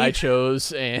coach that I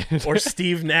chose," and or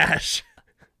Steve Nash,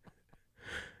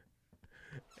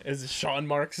 as Sean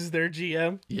Marks is their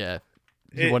GM. Yeah,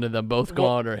 one of them both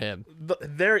gone or him.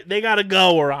 They gotta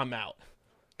go or I'm out.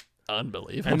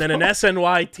 Unbelievable. And then an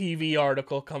SNY TV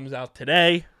article comes out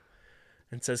today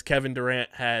and says Kevin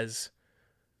Durant has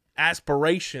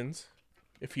aspirations,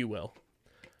 if you will,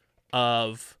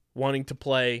 of wanting to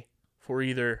play for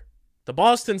either the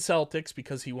Boston Celtics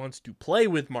because he wants to play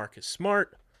with Marcus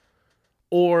Smart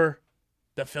or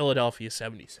the Philadelphia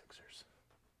 76ers.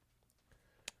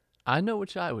 I know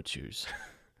which I would choose.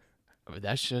 But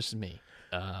that's just me.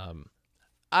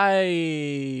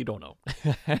 I don't know.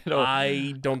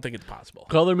 I don't think it's possible.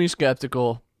 Color me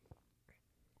skeptical.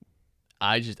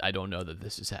 I don't know that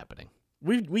this is happening.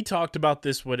 We talked about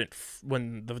this when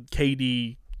the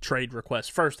KD trade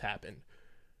request first happened.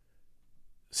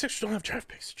 Sixers don't have draft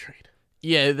picks to trade.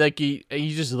 Yeah, like you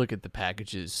just look at the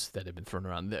packages that have been thrown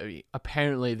around.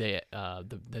 Apparently,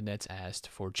 the Nets asked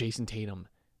for Jason Tatum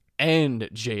and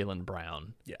Jaylen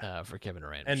Brown for Kevin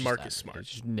Durant. And Marcus Smart.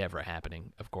 It's just never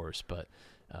happening, of course. But,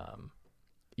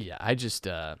 I just...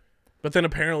 But then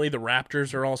apparently the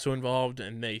Raptors are also involved,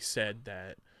 and they said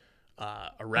that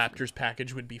a Raptors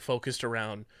package would be focused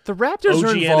around the Raptors OG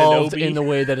are involved Anunoby. in the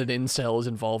way that an incel is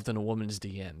involved in a woman's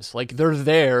DMs. Like, they're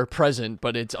there, present,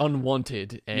 but it's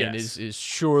unwanted, and is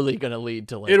surely going to lead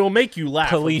to, like... It'll make you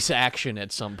laugh. Police action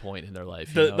at some point in their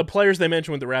life. The players they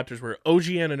mentioned with the Raptors were OG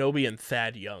Anunoby and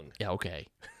Thad Young. Yeah, okay.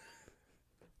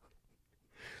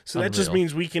 So that just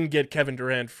means we can get Kevin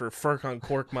Durant for Furkan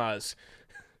Korkmaz.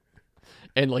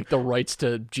 And, like, the rights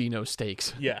to Geno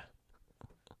Stakes. Yeah.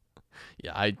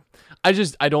 Yeah,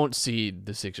 I don't see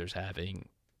the Sixers having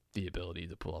the ability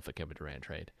to pull off a Kevin Durant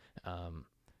trade.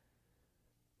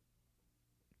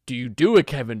 Do you do a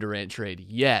Kevin Durant trade?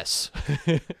 Yes.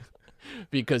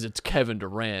 Because it's Kevin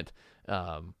Durant.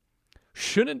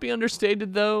 Shouldn't be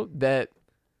understated, though, that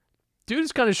dude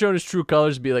has kind of shown his true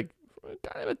colors to be, like,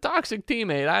 kind of a toxic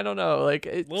teammate. I don't know. Like,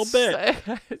 a little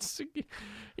bit. It's,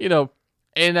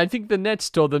 and I think the Nets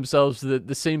told themselves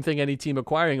the same thing any team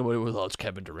acquiring him would. Well, it's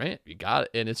Kevin Durant. You got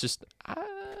it. And it's just, I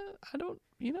don't,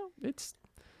 it's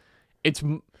I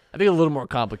think a little more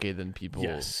complicated than people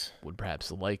would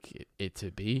perhaps like it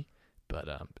to be. But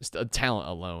just a talent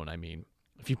alone, I mean,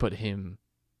 if you put him,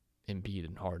 Embiid,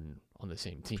 and Harden on the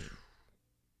same team,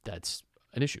 that's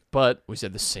an issue. But we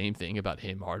said the same thing about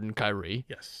him, Harden, Kyrie.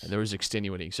 Yes. And there was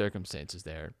extenuating circumstances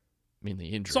there, mainly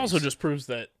injuries. This also just proves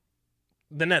that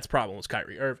the Nets' problem was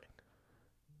Kyrie Irving.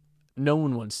 No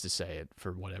one wants to say it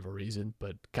for whatever reason,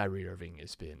 but Kyrie Irving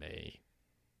has been a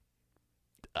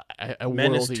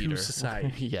menace world to eater.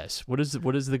 society. Yes. What is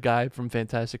the guy from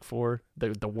Fantastic Four?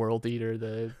 The world eater,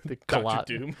 the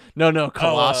Dr. Doom. No,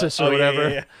 Colossus or whatever.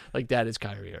 Yeah. Like that is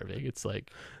Kyrie Irving. It's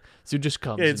like so just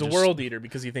comes. Yeah, it's a and just, world eater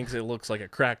because he thinks it looks like a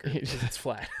cracker because it's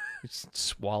flat. It just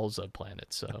swallows a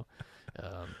planet. So,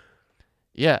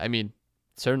 yeah, I mean,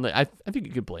 certainly, I think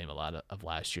you could blame a lot of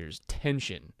last year's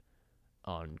tension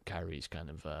on Kyrie's kind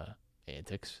of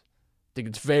antics. I think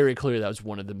it's very clear that was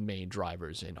one of the main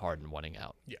drivers in Harden wanting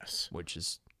out. Yes, which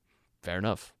is fair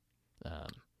enough.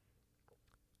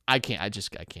 I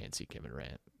can't see Kevin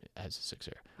Durant as a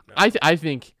Sixer. No.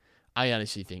 I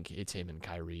honestly think it's him and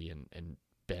Kyrie and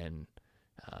Ben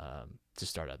to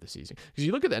start out the season. Because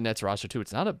you look at that Nets roster too,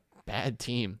 it's not a bad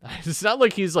team. It's not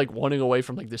like he's like running away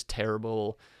from like this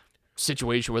terrible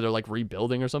situation where they're like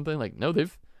rebuilding or something. Like no,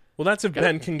 they've. Well, that's if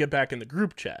Ben can get back in the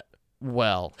group chat.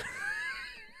 Well,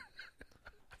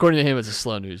 according to him, it's a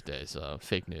slow news day, so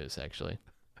fake news actually.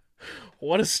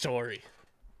 What a story!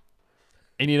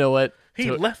 And you know what?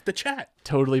 He left the chat.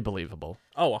 Totally believable.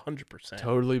 Oh, 100%.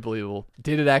 Totally believable.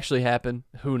 Did it actually happen?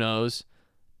 Who knows?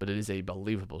 But it is a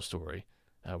believable story.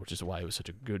 which is why it was such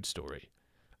a good story.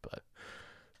 But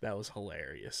that was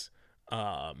hilarious.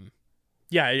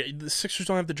 Yeah, the Sixers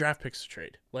don't have the draft picks to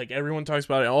trade. Like, everyone talks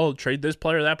about it. Oh, trade this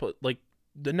player, that. But, like,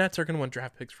 the Nets are going to want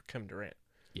draft picks for Kevin Durant.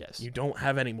 yes. You don't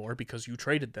have any more because you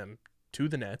traded them to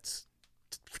the Nets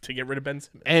to get rid of Ben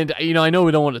Simmons. And, I know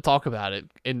we don't want to talk about it,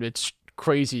 and it's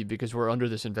crazy because we're under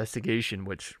this investigation,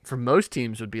 which for most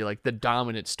teams would be like the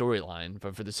dominant storyline,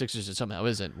 but for the Sixers it somehow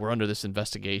isn't. We're under this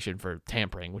investigation for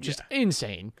tampering, which is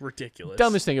insane. Ridiculous.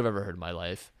 Dumbest thing I've ever heard in my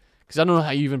life. Because I don't know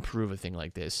how you even prove a thing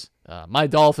like this. My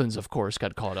Dolphins, of course,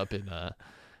 got caught up in...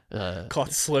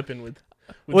 Caught slipping with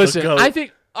listen, the GOAT. I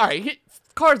think... All right,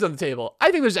 cards on the table. I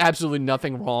think there's absolutely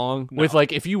nothing wrong with,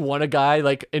 like, if you want a guy,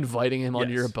 like, inviting him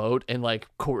onto your boat and, like,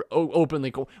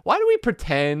 openly... Why do we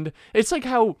pretend... It's like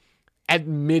how at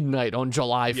midnight on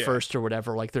July 1st or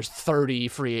whatever, like, there's 30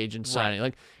 free agents signing.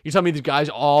 Like, you tell me these guys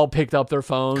all picked up their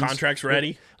phones. Contracts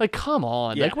ready. Like, come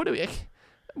on. Yeah. Like, what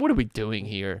are we doing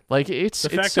here? Like, it's the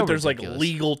fact so that there's ridiculous. like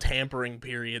legal tampering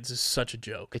periods is such a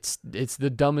joke. It's the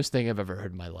dumbest thing I've ever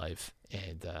heard in my life,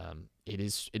 and it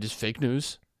is fake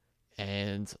news.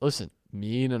 And listen,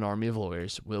 me and an army of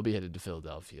lawyers will be headed to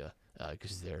Philadelphia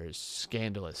because there is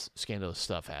scandalous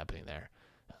stuff happening there.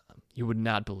 You would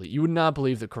not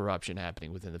believe the corruption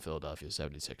happening within the Philadelphia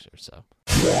 76ers. So.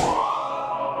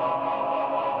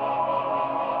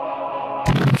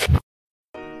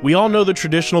 We all know the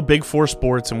traditional Big Four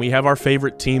sports, and we have our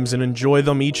favorite teams and enjoy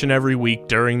them each and every week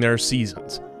during their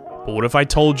seasons. But what if I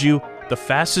told you the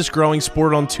fastest growing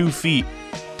sport on 2 feet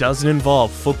doesn't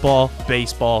involve football,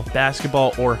 baseball,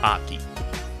 basketball, or hockey?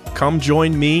 Come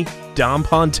join me, Dom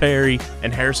Ponteri,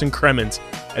 and Harrison Kremens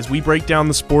as we break down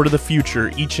the sport of the future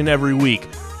each and every week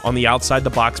on the Outside the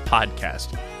Box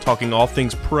podcast, talking all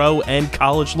things pro and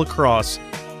college lacrosse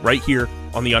right here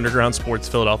on the Underground Sports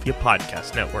Philadelphia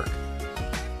Podcast Network.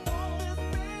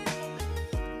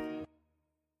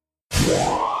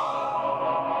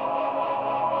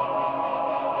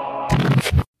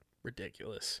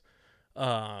 Ridiculous.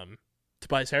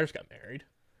 Tobias Harris got married.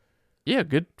 Yeah,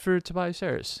 good for Tobias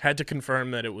Harris. Had to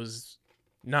confirm that it was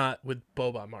not with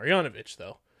Boban Marjanovic,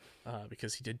 though,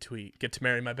 because he did tweet, "Get to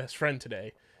marry my best friend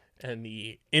today," and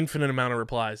the infinite amount of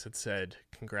replies that said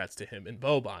congrats to him and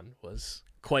Boban was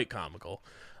quite comical.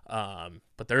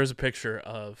 But there is a picture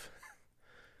of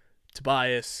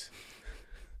Tobias,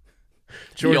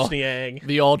 George Niang,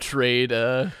 the all trade,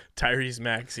 Tyrese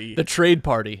Maxey, the trade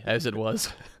party, as it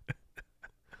was.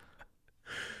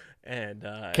 and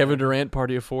Kevin Durant,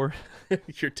 party of 4.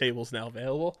 Your table's now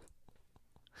available.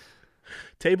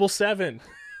 Table 7.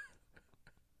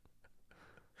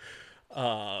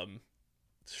 Shout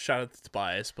out to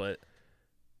Tobias, but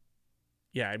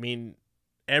yeah, I mean,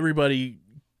 everybody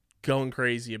going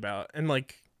crazy about, and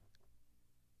like,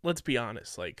 let's be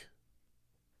honest, like,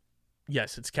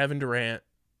 yes, it's Kevin Durant.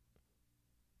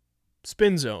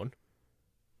 Spin zone.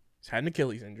 He's had an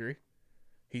Achilles injury.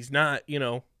 He's not,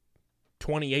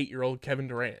 28-year-old Kevin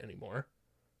Durant anymore.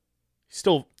 He's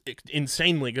still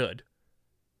insanely good.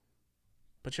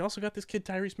 But you also got this kid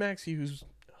Tyrese Maxey who's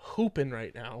hooping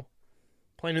right now,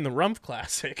 playing in the Rumpf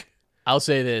Classic. I'll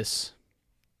say this.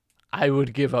 I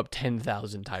would give up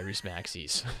 10,000 Tyrese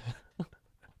Maxeys.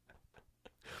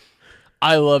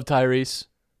 I love Tyrese.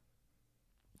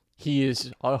 He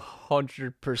is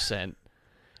 100%.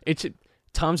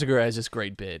 Tom Segura has this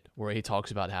great bit where he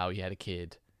talks about how he had a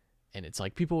kid, and it's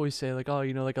like people always say like, oh,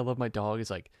 like I love my dog. It's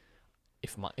like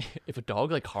if a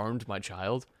dog like harmed my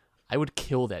child, I would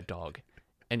kill that dog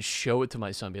and show it to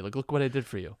my son. Be like, look what I did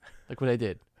for you. Look what I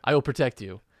did. I will protect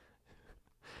you.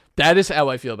 That is how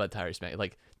I feel about Tyrese Maxey.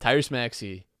 Like, Tyrese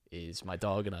Maxey is my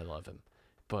dog and I love him.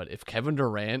 But if Kevin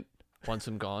Durant wants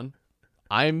him gone,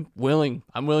 I'm willing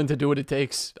to do what it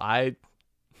takes.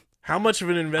 How much of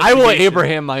an investigation? I will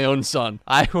Abraham my own son.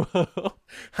 I will.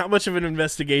 How much of an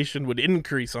investigation would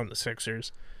increase on the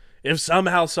Sixers if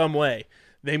somehow, some way,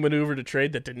 they maneuvered a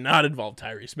trade that did not involve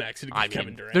Tyrese Maxey to get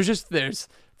Kevin Durant?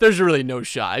 There's really no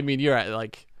shot. I mean, you're at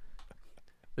like,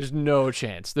 there's no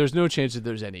chance. There's no chance that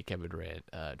there's any Kevin Durant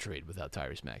trade without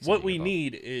Tyrese Maxey. What we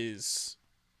need is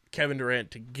Kevin Durant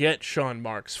to get Sean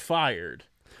Marks fired.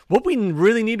 What we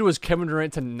really needed was Kevin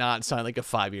Durant to not sign like a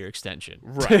 5-year extension.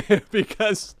 Right.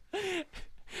 Because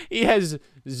he has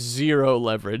zero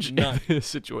leverage None. in this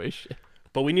situation.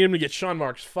 But we need him to get Sean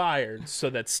Marks fired so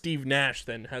that Steve Nash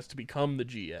then has to become the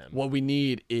GM. What we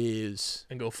need is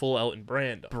and go full Elton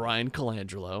Brand. Brian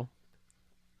Colangelo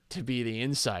to be the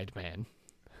inside man.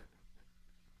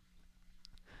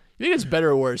 You think it's better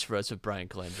or worse for us with Brian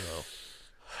Colangelo?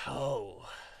 Oh.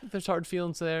 There's hard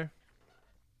feelings there.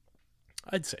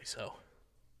 I'd say so.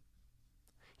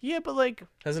 Yeah, but like,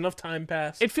 has enough time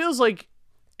passed? it feels like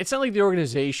it's not like the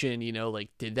organization, like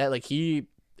did that. Like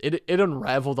it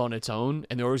unraveled on its own,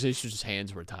 and the organization's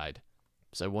hands were tied.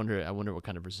 So I wonder what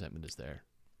kind of resentment is there.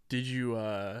 Did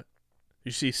you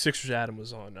see Sixers Adam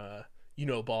was on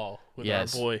Ball with our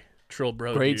boy Trill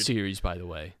Bro? Great dude. series, by the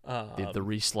way. The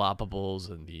Resloppables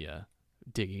and the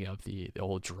digging up the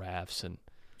old drafts. And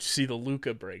did you see the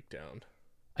Luka breakdown?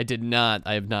 I did not.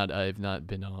 I have not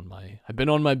been on my. I've been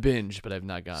on my binge, but I've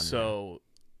not gotten. So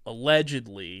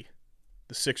allegedly,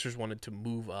 the Sixers wanted to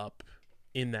move up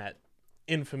in that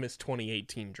infamous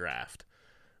 2018 draft,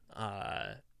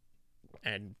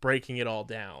 and breaking it all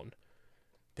down,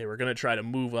 they were going to try to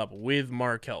move up with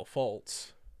Markelle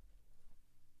Fultz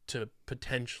to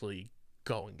potentially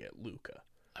go and get Luka.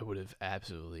 I would have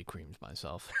absolutely creamed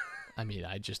myself. I mean,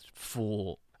 I just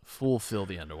full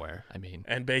filthy underwear. I mean,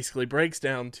 and basically breaks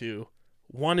down to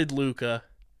wanted Luka,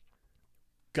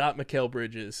 got Mikal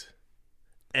Bridges,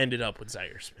 ended up with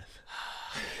Zaire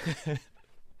Smith.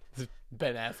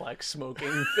 Ben Affleck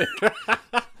smoking.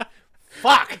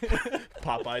 Fuck.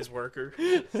 Popeye's worker.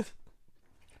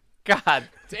 God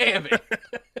damn it.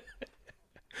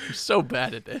 I'm so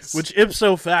bad at this. Which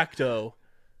ipso facto,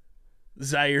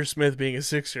 Zaire Smith being a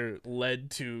Sixer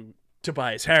led to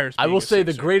Tobias Harris being I will a say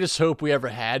the Sixer. greatest hope we ever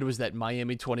had was that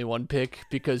Miami 21 pick,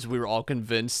 because we were all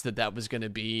convinced that was going to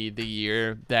be the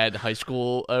year that high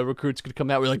school recruits could come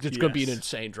out. We're like, it's going to be an Yes.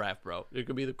 insane draft, bro. It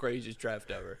could be the craziest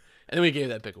draft ever. And then we gave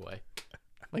that pick away.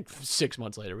 Like 6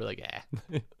 months later, we're like,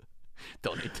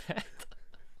 don't need that.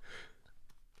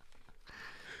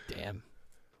 Damn.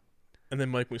 And then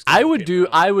Mike Muscala I would came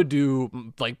out.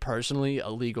 do like personally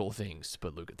illegal things to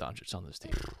put Luka Doncic on this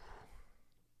team.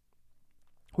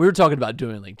 We were talking about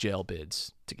doing like jail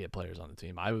bids to get players on the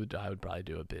team. I would probably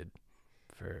do a bid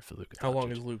for Luka Doncic. How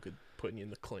long is Luka putting you in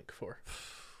the clink for?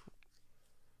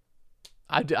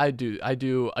 I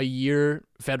do a year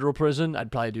federal prison.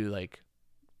 I'd probably do like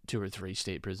 2 or 3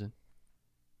 state prison.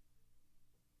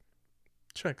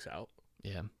 Checks out.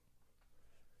 Yeah.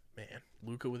 Man,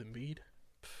 Luka with Embiid.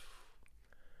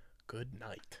 Good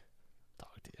night.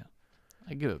 Talk to you.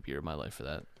 I'd give up a year of my life for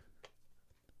that.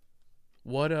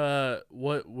 What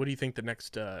do you think the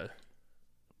next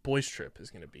boys trip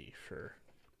is going to be for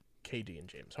KD and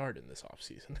James Harden this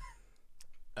offseason?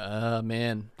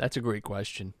 Man, that's a great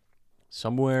question.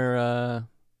 Somewhere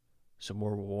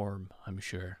warm, I'm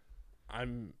sure.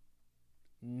 I'm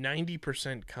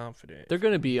 90% confident. They're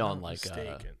gonna be I'm on not like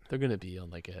mistaken.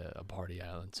 a party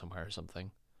island somewhere or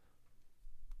something.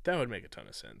 That would make a ton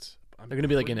of sense. I'm They're gonna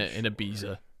be like in pretty Ibiza.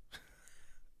 sure.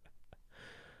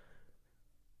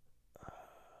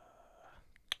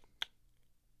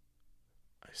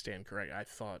 I stand correct. I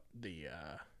thought the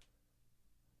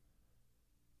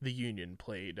Union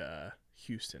played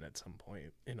Houston at some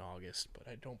point in August, but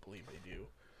I don't believe they do.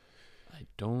 I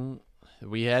don't.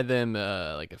 We had them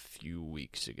like a few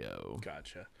weeks ago.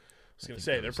 Gotcha. I was gonna think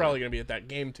say that they're was probably gonna be at that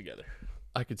game together.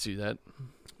 I could see that.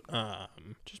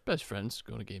 Just Just best friends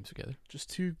going to games together.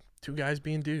 two guys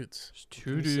being dudes. Just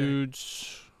two What can you say?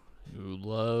 dudes who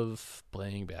love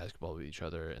playing basketball with each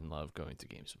other and love going to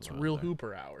games. It's with one real another.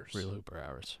 hooper hours. Real hooper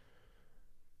hours.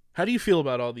 How do you feel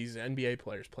about all these NBA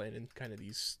players playing in kind of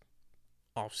these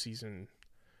off-season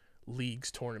leagues,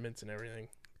 tournaments, and everything?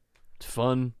 It's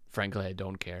fun. Frankly, I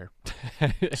don't care.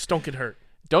 Just don't get hurt.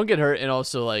 Don't get hurt, and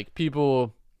also like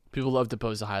people love to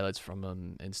post the highlights from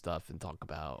them and stuff and talk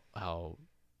about how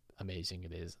amazing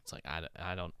it is. It's like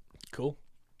I don't. Cool.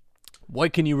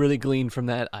 What can you really glean from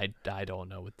that? I don't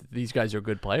know. These guys are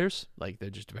good players. Like they're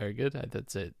just very good.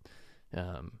 That's it.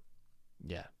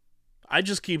 Yeah. I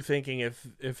just keep thinking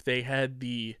if they had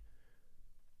the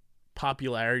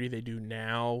popularity they do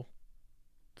now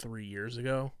 3 years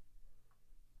ago,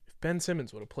 if Ben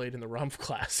Simmons would have played in the Rumpf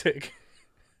Classic.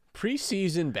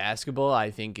 Preseason basketball,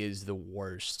 I think, is the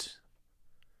worst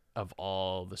of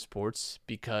all the sports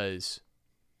because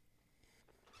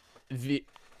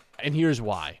and here's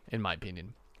why, in my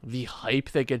opinion. The hype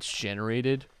that gets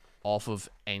generated off of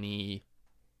any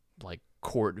like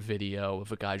court video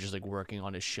of a guy just like working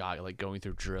on his shot, like going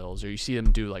through drills, or you see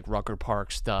them do like Rucker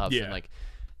Park stuff Yeah. and like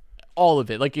all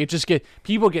of it. Like it just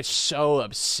people get so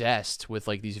obsessed with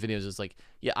like these videos. It's like,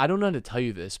 yeah, I don't know how to tell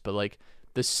you this, but like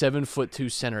the 7'2"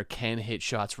 center can hit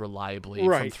shots reliably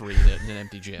Right. from 3 in an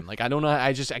empty gym. Like I don't know.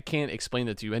 I can't explain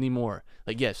that to you anymore.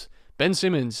 Like yes, Ben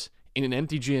Simmons in an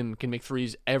empty gym can make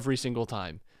threes every single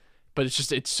time. But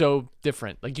it's so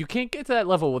different. Like you can't get to that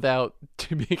level without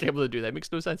being able to do that. It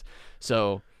makes no sense.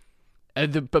 So,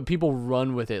 but people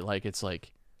run with it like it's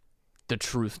like the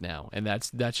truth now, and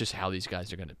that's just how these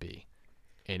guys are gonna be.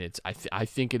 And it's I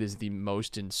think it is the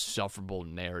most insufferable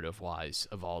narrative wise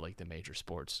of all like the major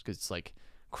sports because it's like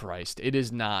Christ, it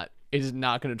is not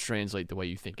going to translate the way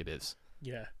you think it is.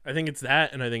 Yeah, I think it's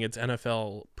that, and I think it's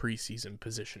NFL preseason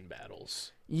position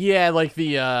battles. Yeah, like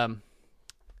the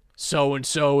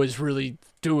so-and-so is really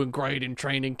doing great in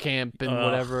training camp and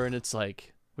whatever, and it's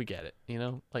like, we get it, you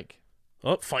know? Like,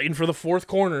 oh, fighting for the fourth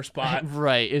corner spot.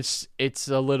 Right. It's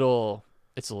a little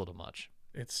much.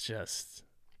 It's just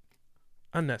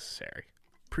unnecessary.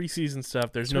 Preseason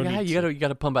stuff, there's no need. You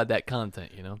gotta pump out that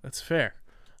content, you know? That's fair.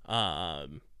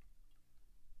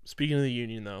 Speaking of the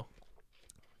Union, though,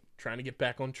 trying to get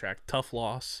back on track. Tough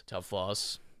loss.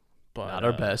 But not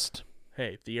our best.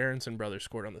 Hey, the Aronson brothers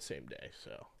scored on the same day,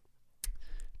 so.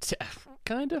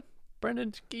 Kind of.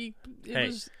 Brendan,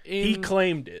 he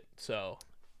claimed it, so.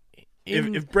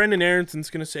 If Brendan Aronson's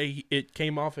going to say it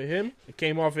came off of him, it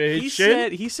came off of his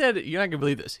shin. He said, you're not going to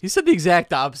believe this. He said the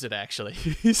exact opposite, actually.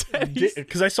 He said,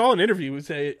 because I saw an interview would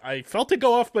say, I felt it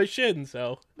go off my shin,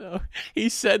 so. No, he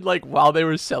said, like, while they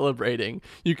were celebrating,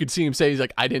 you could see him say, he's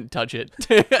like, I didn't touch it.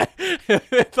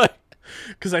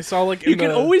 Because I saw, like, you can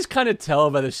always kind of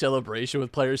tell by the celebration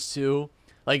with players, too.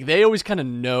 Like, they always kind of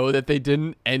know that they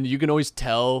didn't, and you can always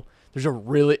tell. There's a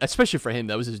really, especially for him,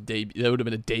 that was his debut. That would have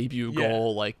been a debut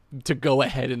goal, like, to go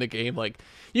ahead in the game. Like,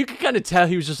 you could kind of tell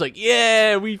he was just like,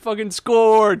 yeah, we fucking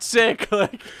scored, sick.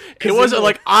 Like, it wasn't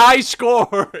like, I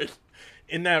scored.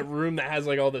 In that room that has,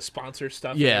 like, all the sponsor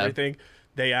stuff and everything,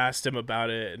 they asked him about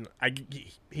it, and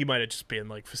he might have just been,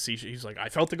 like, facetious. He's like, I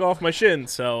felt it go off my shin,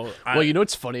 so. Well, you know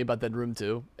what's funny about that room,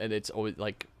 too? And it's always,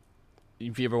 like,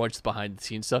 if you ever watch the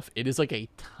behind-the-scenes stuff, it is, like, a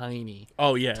tiny,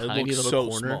 it looks so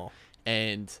corner, small.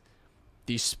 And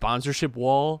the sponsorship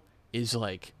wall is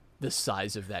like the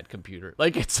size of that computer.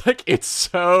 Like it's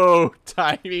so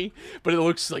tiny, but it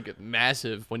looks like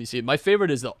massive when you see it. My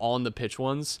favorite is the on the pitch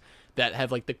ones that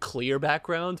have like the clear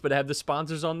background but have the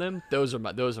sponsors on them. Those are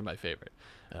my favorite.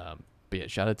 But yeah,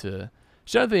 shout out to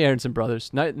the Aronson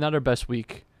brothers. Not our best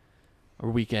week or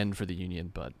weekend for the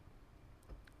Union, but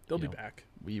they'll be back.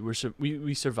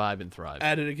 We survive and thrive.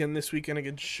 At it again this weekend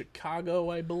against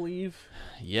Chicago, I believe.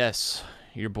 Yes,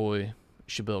 your boy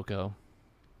Shabilko,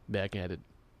 back at it.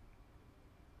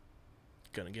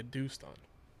 Gonna get deuced on.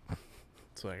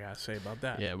 That's what I gotta say about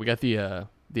that. Yeah, we got the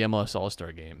MLS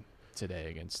All-Star game today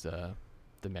against the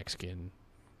Mexican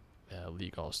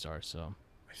League All-Star. So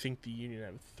I think the Union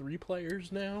have 3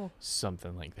 players now.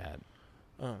 Something like that.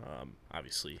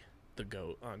 Obviously the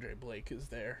GOAT Andre Blake is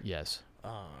there. Yes.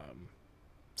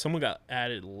 Someone got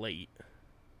added late.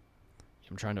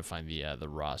 I'm trying to find the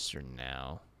roster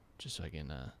now, just so I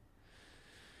can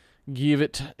give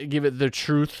it the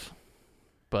truth.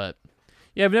 But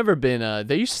yeah, I've never been.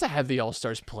 They used to have the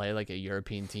All-Stars play like a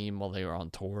European team while they were on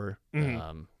tour.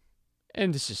 Mm-hmm.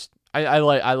 And it's just I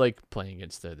like playing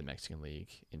against the Mexican League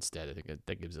instead. I think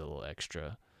that gives it a little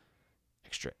extra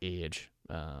edge.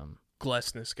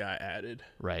 Glesnes got added.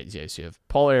 Right. Yeah. So you have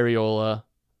Paul Arriola,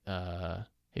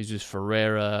 Jesus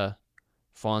Ferreira,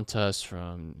 Fontas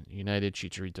from United,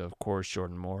 Chicharito, of course,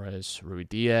 Jordan Morris, Rui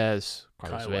Diaz,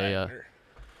 Carlos Vela,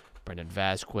 Brendan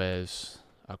Vasquez,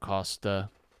 Acosta,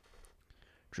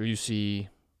 Driussi,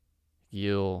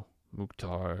 Gil,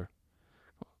 Mukhtar.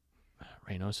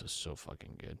 Reynoso's so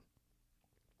fucking good.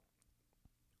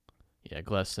 Yeah,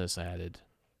 Glesnes added.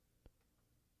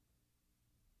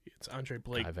 It's Andre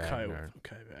Blake, Kai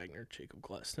Wagner, Jacob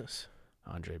Glesnes.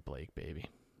 Andre Blake, baby.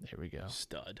 There we go.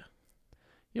 Stud.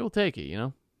 Yeah, we'll take it, you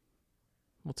know?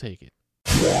 We'll take it.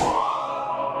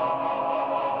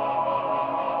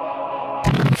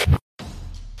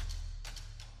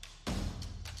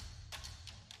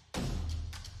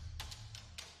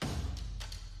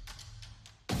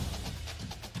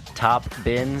 Top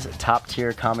bins, top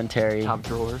tier commentary. Top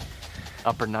drawer,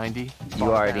 upper 90. You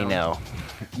already know.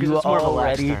 You it's more of a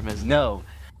already term, isn't it? Know.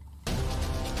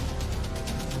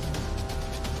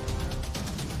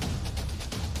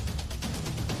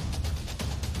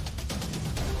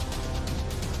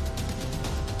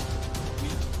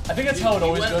 I think that's how it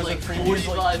always goes. Like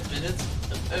 45 minutes,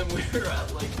 and we were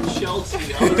at like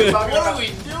Chelsea. What are we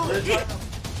doing?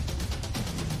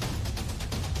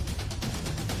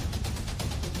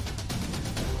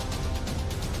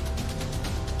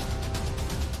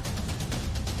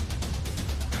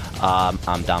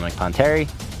 I'm Dominic Ponteri.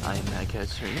 I am Matt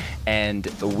Kessler. And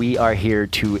we are here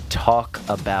to talk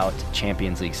about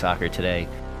Champions League soccer today.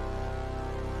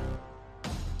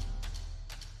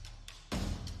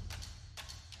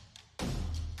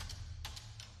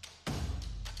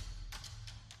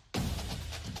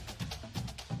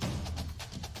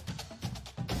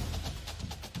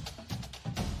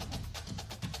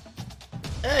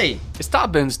 Hey, It's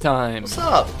Top Bins time. what's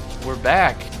up? We're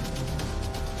back.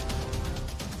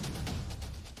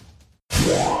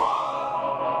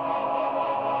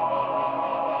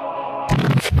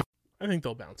 think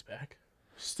they'll bounce back.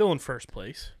 Still in first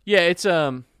place. Yeah, it's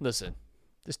listen,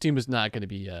 this team is not going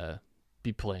to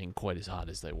be playing quite as hot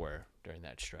as they were during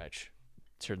that stretch.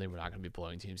 Certainly we're not going to be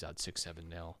blowing teams out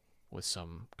 6-7-0 with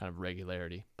some kind of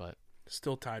regularity, but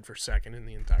Still tied for second in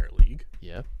the entire league,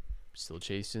 yeah, still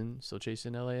chasing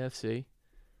LAFC.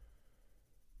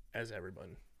 as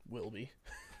everyone will be.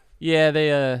 Yeah,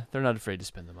 they're not afraid to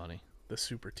spend the money. The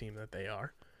super team that they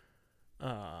are.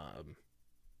 I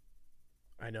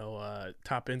know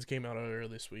Top Ends came out earlier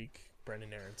this week.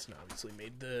 Brendan Aronson obviously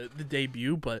made the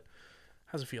debut, but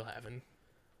how's it feel having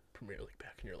Premier League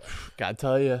back in your life? Gotta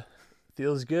tell you,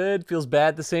 feels good, feels bad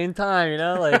at the same time. You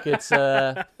know, like it's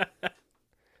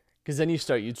because then you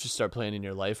just start planning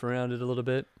your life around it a little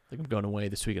bit. Like I'm going away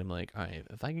this week, and I'm like, all right,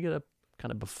 if I can get up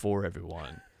kind of before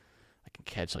everyone, I can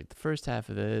catch like the first half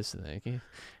of this, and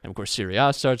of course Serie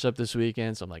A starts up this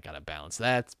weekend, so I'm like gotta balance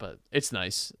that. But it's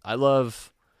nice. I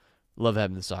love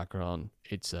having the soccer on.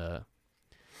 It's I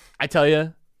tell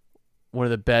you, one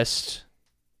of the best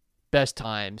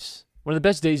times, one of the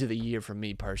best days of the year for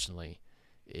me personally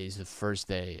is the first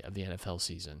day of the NFL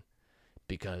season,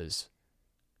 because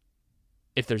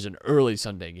if there's an early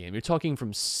Sunday game, you're talking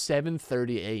from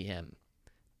 7:30 a.m.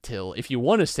 till, if you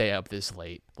want to stay up this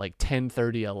late, like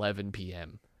 10:30, 11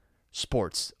 p.m.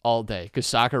 sports all day, because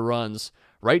soccer runs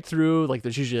right through. Like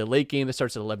there's usually a late game that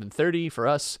starts at 11:30 for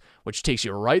us, which takes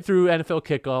you right through NFL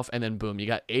kickoff, and then boom, you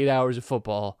got 8 hours of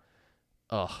football.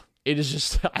 Oh, it is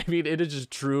just, I mean, it is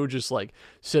just true, just like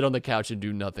sit on the couch and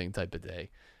do nothing type of day.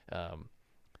 But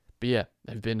yeah,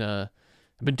 I've been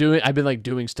like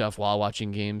doing stuff while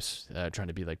watching games, trying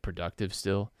to be like productive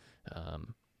still.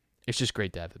 It's just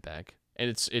great to have it back. And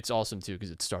it's awesome too,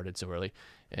 because it started so early,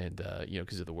 and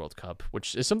because of the World Cup,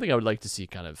 which is something I would like to see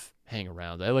kind of hang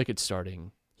around. I like it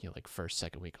starting, like first,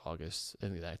 second week August. I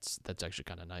think that's actually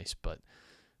kind of nice, but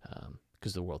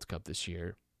because the World Cup this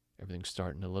year, everything's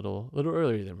starting a little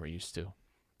earlier than we're used to,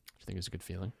 which I think is a good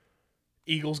feeling.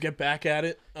 Eagles get back at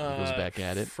it.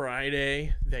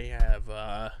 Friday, they have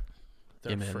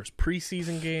their first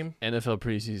preseason game. NFL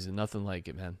preseason, nothing like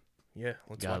it, man. Yeah,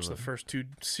 let's watch the first two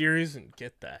series and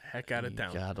get the heck out of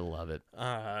town. Gotta love it.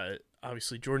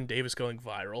 Obviously, Jordan Davis going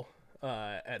viral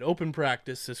at open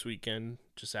practice this weekend,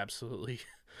 just absolutely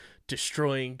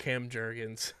destroying Cam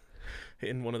Jurgens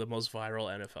in one of the most viral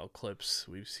NFL clips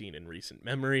we've seen in recent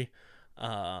memory.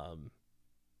 I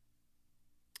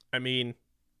mean,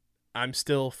 I'm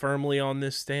still firmly on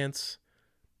this stance.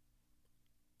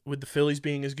 With the Phillies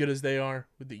being as good as they are,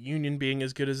 with the Union being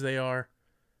as good as they are,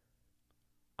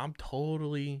 I'm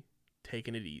totally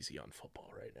taking it easy on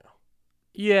football right now.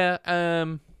 Yeah,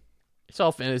 it's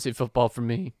all fantasy football for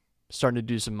me. Starting to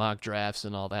do some mock drafts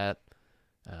and all that.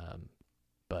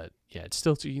 But yeah, it's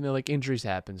still, like injuries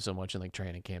happen so much in like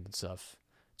training camp and stuff.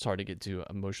 It's hard to get to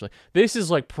emotionally. This is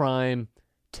like prime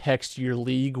text your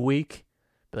league week.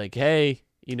 Be like, hey,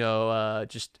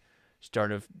 just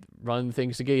starting to run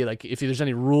things together. Like if there's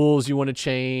any rules you want to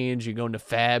change, you go into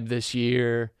Fab this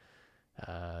year.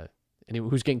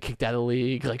 Who's getting kicked out of the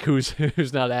league, like who's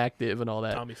not active and all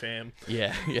that. Tommy Pham.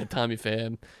 Yeah, Tommy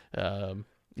Pham.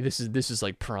 This is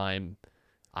like prime,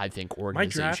 I think,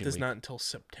 organization. My draft is week. not until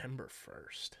September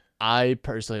 1st. I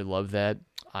personally love that.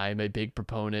 I'm a big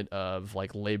proponent of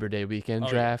like Labor Day weekend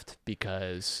draft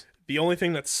because the only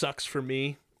thing that sucks for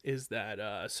me is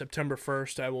that September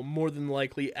 1st, I will more than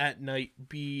likely at night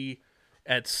be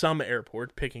at some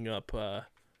airport picking up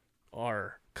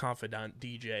our confidant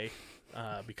DJ.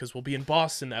 Because we'll be in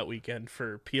Boston that weekend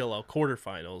for PLL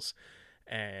quarterfinals,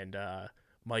 and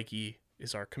Mikey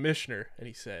is our commissioner, and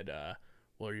he said,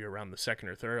 well, are you around the second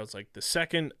or third? I was like, the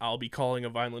second, I'll be calling a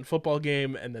Vineland football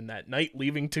game, and then that night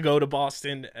leaving to go to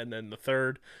Boston, and then the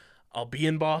third, I'll be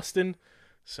in Boston,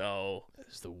 so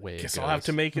that's the way guess I'll have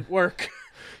to make it work.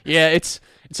 Yeah, it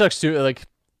sucks too, like,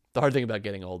 the hard thing about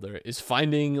getting older is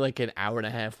finding, like, an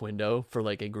hour-and-a-half window for,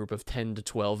 like, a group of 10 to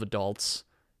 12 adults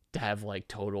to have like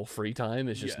total free time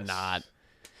is just not.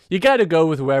 You got to go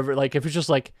with whoever. Like if it's just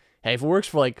like, hey, if it works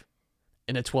for like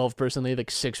in a 12-person league,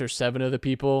 like 6 or 7 of the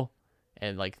people,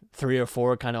 and like 3 or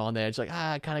 4 kind of on the edge, like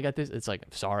I kind of got this. It's like,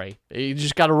 I'm sorry, you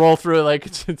just got to roll through it. Like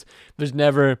it's there's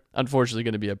never, unfortunately,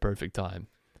 going to be a perfect time.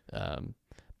 But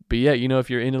yeah, if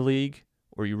you're in a league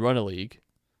or you run a league,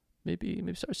 maybe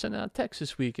start sending out texts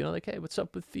this week. Like, hey, what's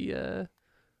up with the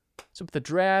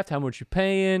draft? How much you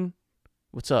paying?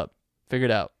 What's up? Figure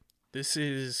it out. This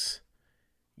is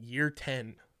year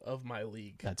 10 of my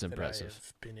league. That's impressive. That I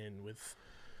have been in with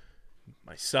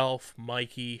myself,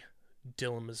 Mikey,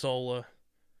 Dylan Mazzola,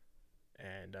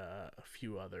 and a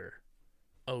few other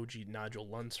OG Nigel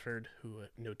Lunsford, who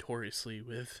notoriously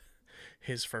with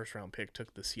his first-round pick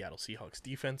took the Seattle Seahawks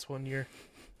defense one year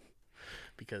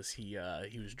because he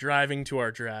was driving to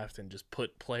our draft and just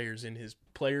put players in his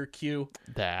player queue.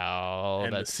 And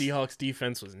the Seahawks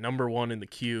defense was number 1 in the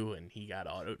queue, and he got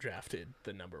auto-drafted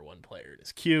the number 1 player in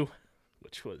his queue,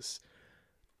 which was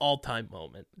all-time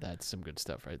moment. That's some good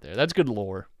stuff right there. That's good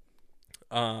lore.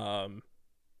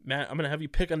 Matt, I'm going to have you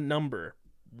pick a number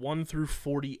 1 through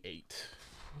 48.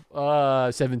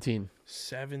 17.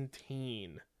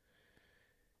 17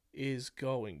 is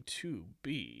going to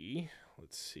be,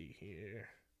 let's see here,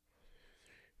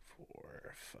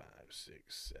 4, 5, 6,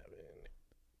 7,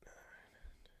 9,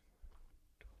 10,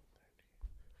 12,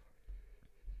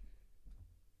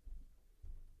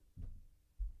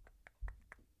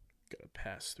 13. Gotta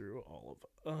pass through all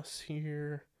of us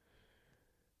here.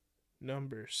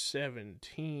 Number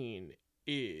 17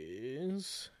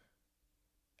 is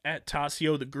at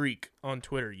Tassio the Greek on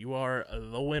Twitter. You are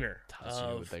the winner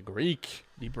Tassio of the Greek.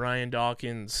 the Brian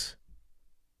Dawkins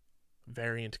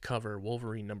variant cover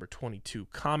Wolverine number 22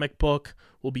 comic book.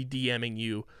 We'll be DMing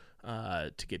you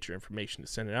to get your information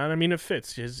to send it out. I mean, it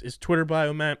fits. His Twitter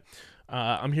bio, Matt.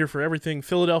 I'm here for everything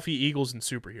Philadelphia Eagles and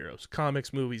superheroes,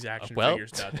 comics, movies, action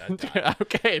figures. ...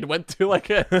 Okay, it went to like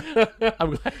a.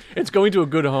 I'm glad it's going to a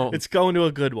good home. It's going to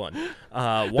a good one.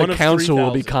 The council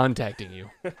will be contacting you.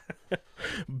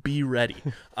 Be ready.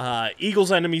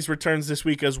 Eagles Enemies returns this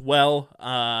week as well.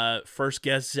 First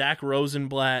guest, Zach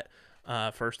Rosenblatt.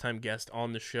 First-time guest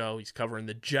on the show. He's covering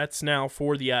the Jets now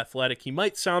for The Athletic. He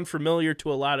might sound familiar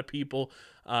to a lot of people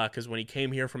because when he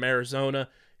came here from Arizona,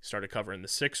 he started covering the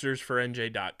Sixers for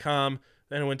NJ.com.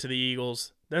 Then went to the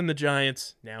Eagles, then the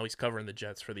Giants. Now he's covering the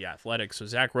Jets for The Athletic. So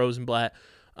Zach Rosenblatt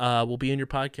will be in your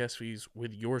podcast feeds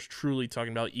with yours truly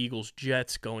talking about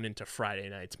Eagles-Jets going into Friday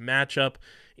night's matchup.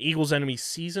 Eagles Enemies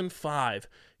Season 5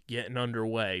 getting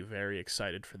underway. Very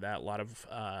excited for that. A lot of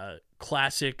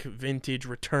classic, vintage,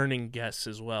 returning guests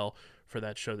as well for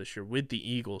that show this year with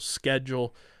the Eagles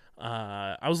schedule.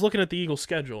 I was looking at the Eagles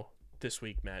schedule this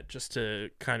week, Matt, just to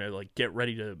kind of like get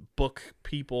ready to book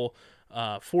people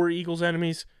for Eagles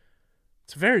Enemies.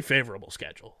 It's a very favorable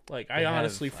schedule. Like, I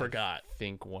honestly forgot. I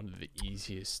think one of the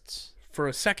easiest for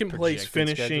a second place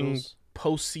finishing schedules.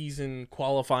 Postseason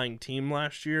qualifying team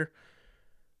last year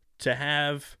to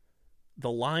have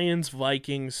the Lions,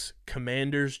 Vikings,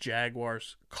 Commanders,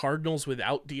 Jaguars, Cardinals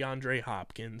without DeAndre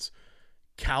Hopkins,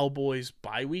 Cowboys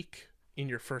bye week in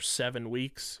your first 7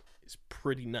 weeks is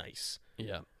pretty nice.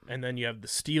 Yeah. And then you have the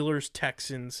Steelers,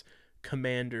 Texans,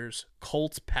 Commanders,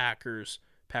 Colts, Packers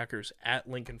at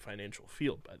Lincoln Financial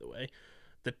Field, by the way,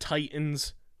 the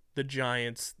Titans, the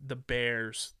Giants, the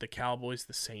Bears, the Cowboys,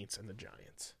 the Saints, and the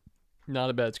Giants. Not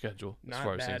a bad schedule as Not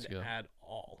far as bad things go. at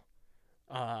all.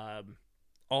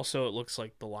 Also, it looks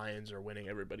like the Lions are winning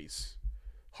everybody's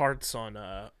hearts on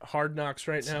Hard Knocks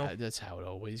right now. That's how it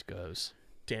always goes.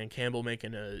 Dan Campbell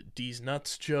making a D's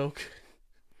nuts joke.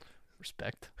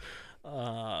 Respect.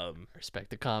 Respect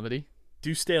the comedy.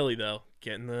 Deuce Staley, though,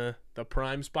 getting the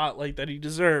prime spotlight that he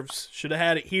deserves. Should have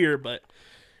had it here, but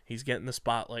he's getting the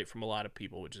spotlight from a lot of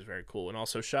people, which is very cool. And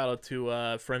also shout out to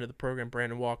a friend of the program,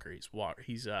 Brandon Walker.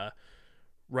 He's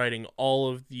writing all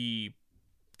of the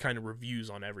kind of reviews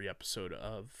on every episode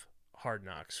of Hard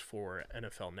Knocks for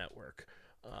NFL Network.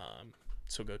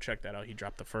 So go check that out. He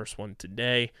dropped the first one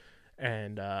today.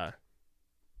 And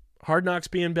Hard Knocks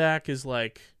being back is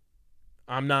like,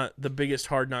 I'm not the biggest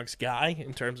Hard Knocks guy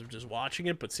in terms of just watching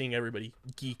it, but seeing everybody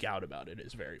geek out about it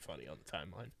is very funny on the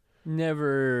timeline.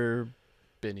 Never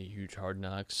been a huge Hard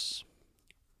Knocks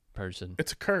person.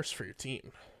 It's a curse for your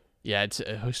team. Yeah, it's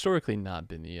historically not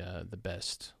been the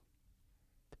best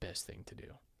thing to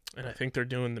do. And I think they're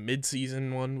doing the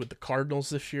midseason one with the Cardinals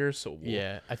this year. So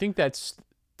yeah, I think that's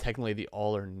technically the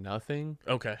All or Nothing.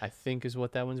 Okay. I think is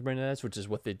what that one's branded as, which is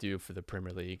what they do for the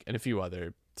Premier League, and a few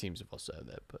other teams have also had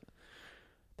that. But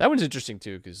that one's interesting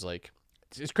too, because like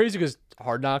it's crazy because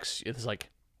Hard Knocks, it's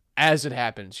like as it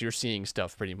happens, you're seeing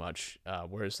stuff pretty much,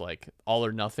 whereas like All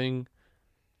or Nothing,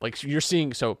 like you're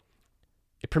seeing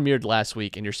it premiered last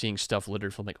week, and you're seeing stuff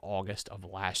literally from like August of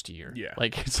last year. Yeah,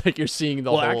 like it's like you're seeing the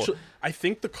whole. Actually, I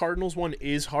think the Cardinals one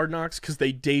is Hard Knocks because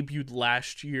they debuted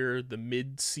last year, the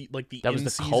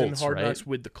in-season Hard Knocks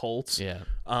with the Colts. Yeah.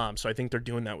 So I think they're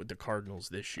doing that with the Cardinals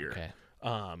this year. Okay.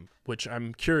 Which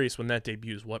I'm curious when that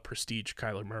debuts, what prestige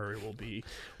Kyler Murray will be.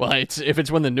 Well, if it's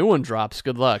when the new one drops,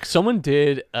 good luck. Someone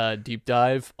did a deep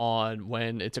dive on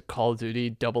when it's a Call of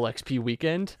Duty double XP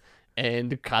weekend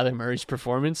and Kyler Murray's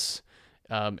performance.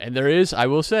 And I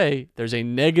will say, there's a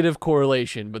negative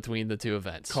correlation between the two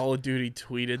events. Call of Duty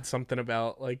tweeted something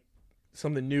about like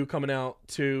something new coming out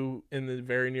too in the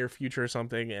very near future or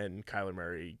something, and Kyler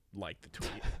Murray liked the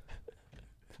tweet.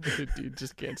 Dude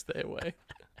just can't stay away.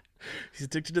 He's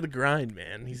addicted to the grind,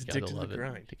 man. He's You gotta addicted to love the it.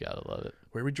 grind. You gotta love it.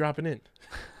 Where are we dropping in?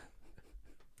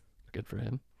 Good for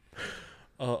him.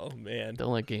 Oh, man.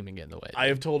 Don't let gaming get in the way. I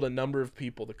have told a number of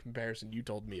people the comparison you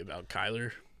told me about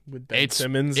Kyler with Ben It's-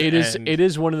 Simmons. It is. and It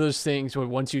is one of those things where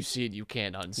once you see it, you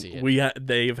can't unsee it.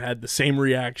 They've had the same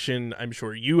reaction I'm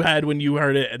sure you had when you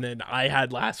heard it, and then I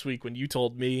had last week when you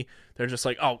told me. They're just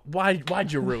like, oh,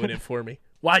 why'd you ruin it for me?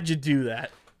 Why'd you do that?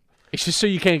 It's just so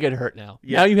you can't get hurt now.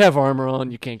 Yeah. Now you have armor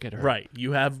on, you can't get hurt. Right.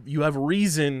 You have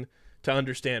reason to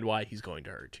understand why he's going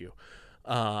to hurt you.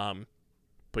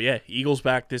 But yeah, Eagles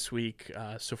back this week.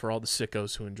 So for all the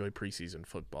sickos who enjoy preseason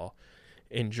football,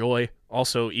 enjoy.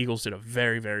 Also, Eagles did a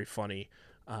very, very funny,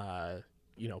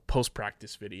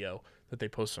 post-practice video that they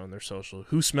posted on their social.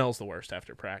 Who smells the worst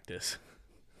after practice?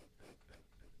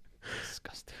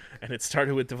 Disgusting. And it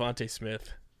started with Devontae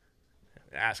Smith.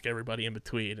 Ask everybody in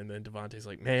between, and then Devontae's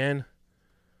like, man,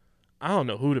 I don't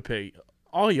know who to pick.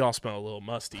 All y'all smell a little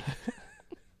musty.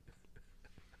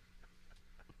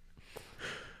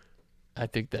 I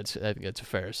think that's a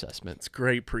fair assessment. It's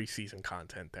great preseason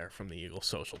content there from the Eagles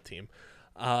social team.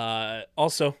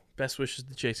 Also, best wishes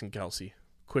to Jason Kelce.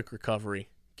 Quick recovery.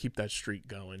 Keep that streak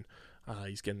going.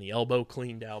 He's getting the elbow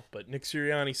cleaned out, but Nick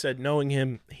Sirianni said knowing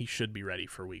him, he should be ready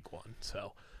for week 1.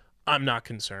 So I'm not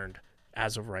concerned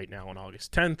as of right now on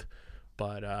August 10th,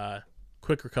 but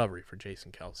quick recovery for Jason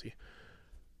Kelce.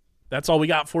 That's all we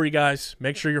got for you guys.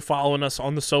 Make sure you're following us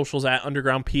on the socials at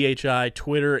Underground PHI,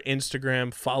 Twitter,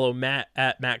 Instagram. Follow Matt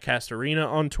at Matt Castorina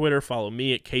on Twitter. Follow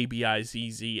me at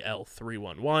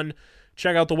KBIZZL311.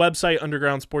 Check out the website,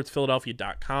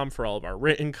 undergroundsportsphiladelphia.com, for all of our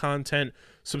written content.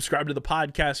 Subscribe to the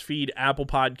podcast feed, Apple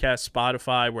Podcasts,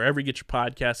 Spotify, wherever you get your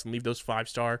podcasts, and leave those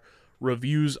 5-star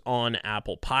reviews on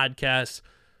Apple Podcasts.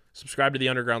 Subscribe to the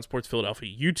Underground Sports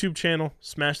Philadelphia YouTube channel.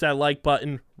 Smash that like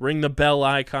button. Ring the bell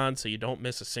icon so you don't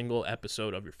miss a single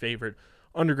episode of your favorite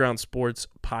Underground Sports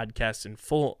podcast in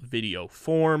full video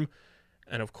form.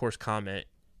 And, of course, comment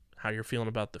how you're feeling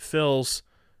about the Phils,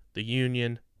 the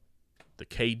Union, the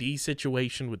KD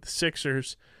situation with the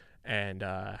Sixers, and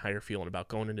how you're feeling about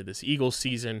going into this Eagles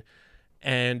season.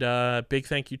 And big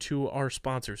thank you to our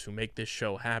sponsors who make this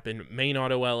show happen. Main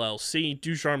Auto LLC,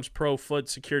 Ducharme's Pro Foot,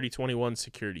 Security 21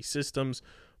 Security Systems,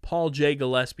 Paul J.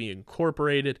 Gillespie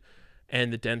Incorporated,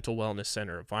 and the Dental Wellness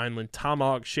Center of Vineland.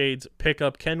 Tomahawk Shades,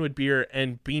 Pickup, Kenwood Beer,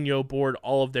 and Bino Board.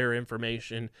 All of their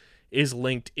information is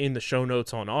linked in the show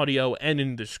notes on audio and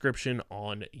in the description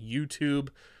on YouTube.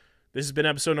 This has been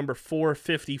episode number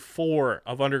 454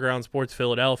 of Underground Sports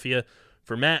Philadelphia.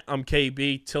 For Matt, I'm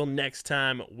KB. Till next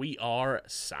time, we are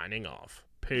signing off.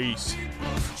 Peace.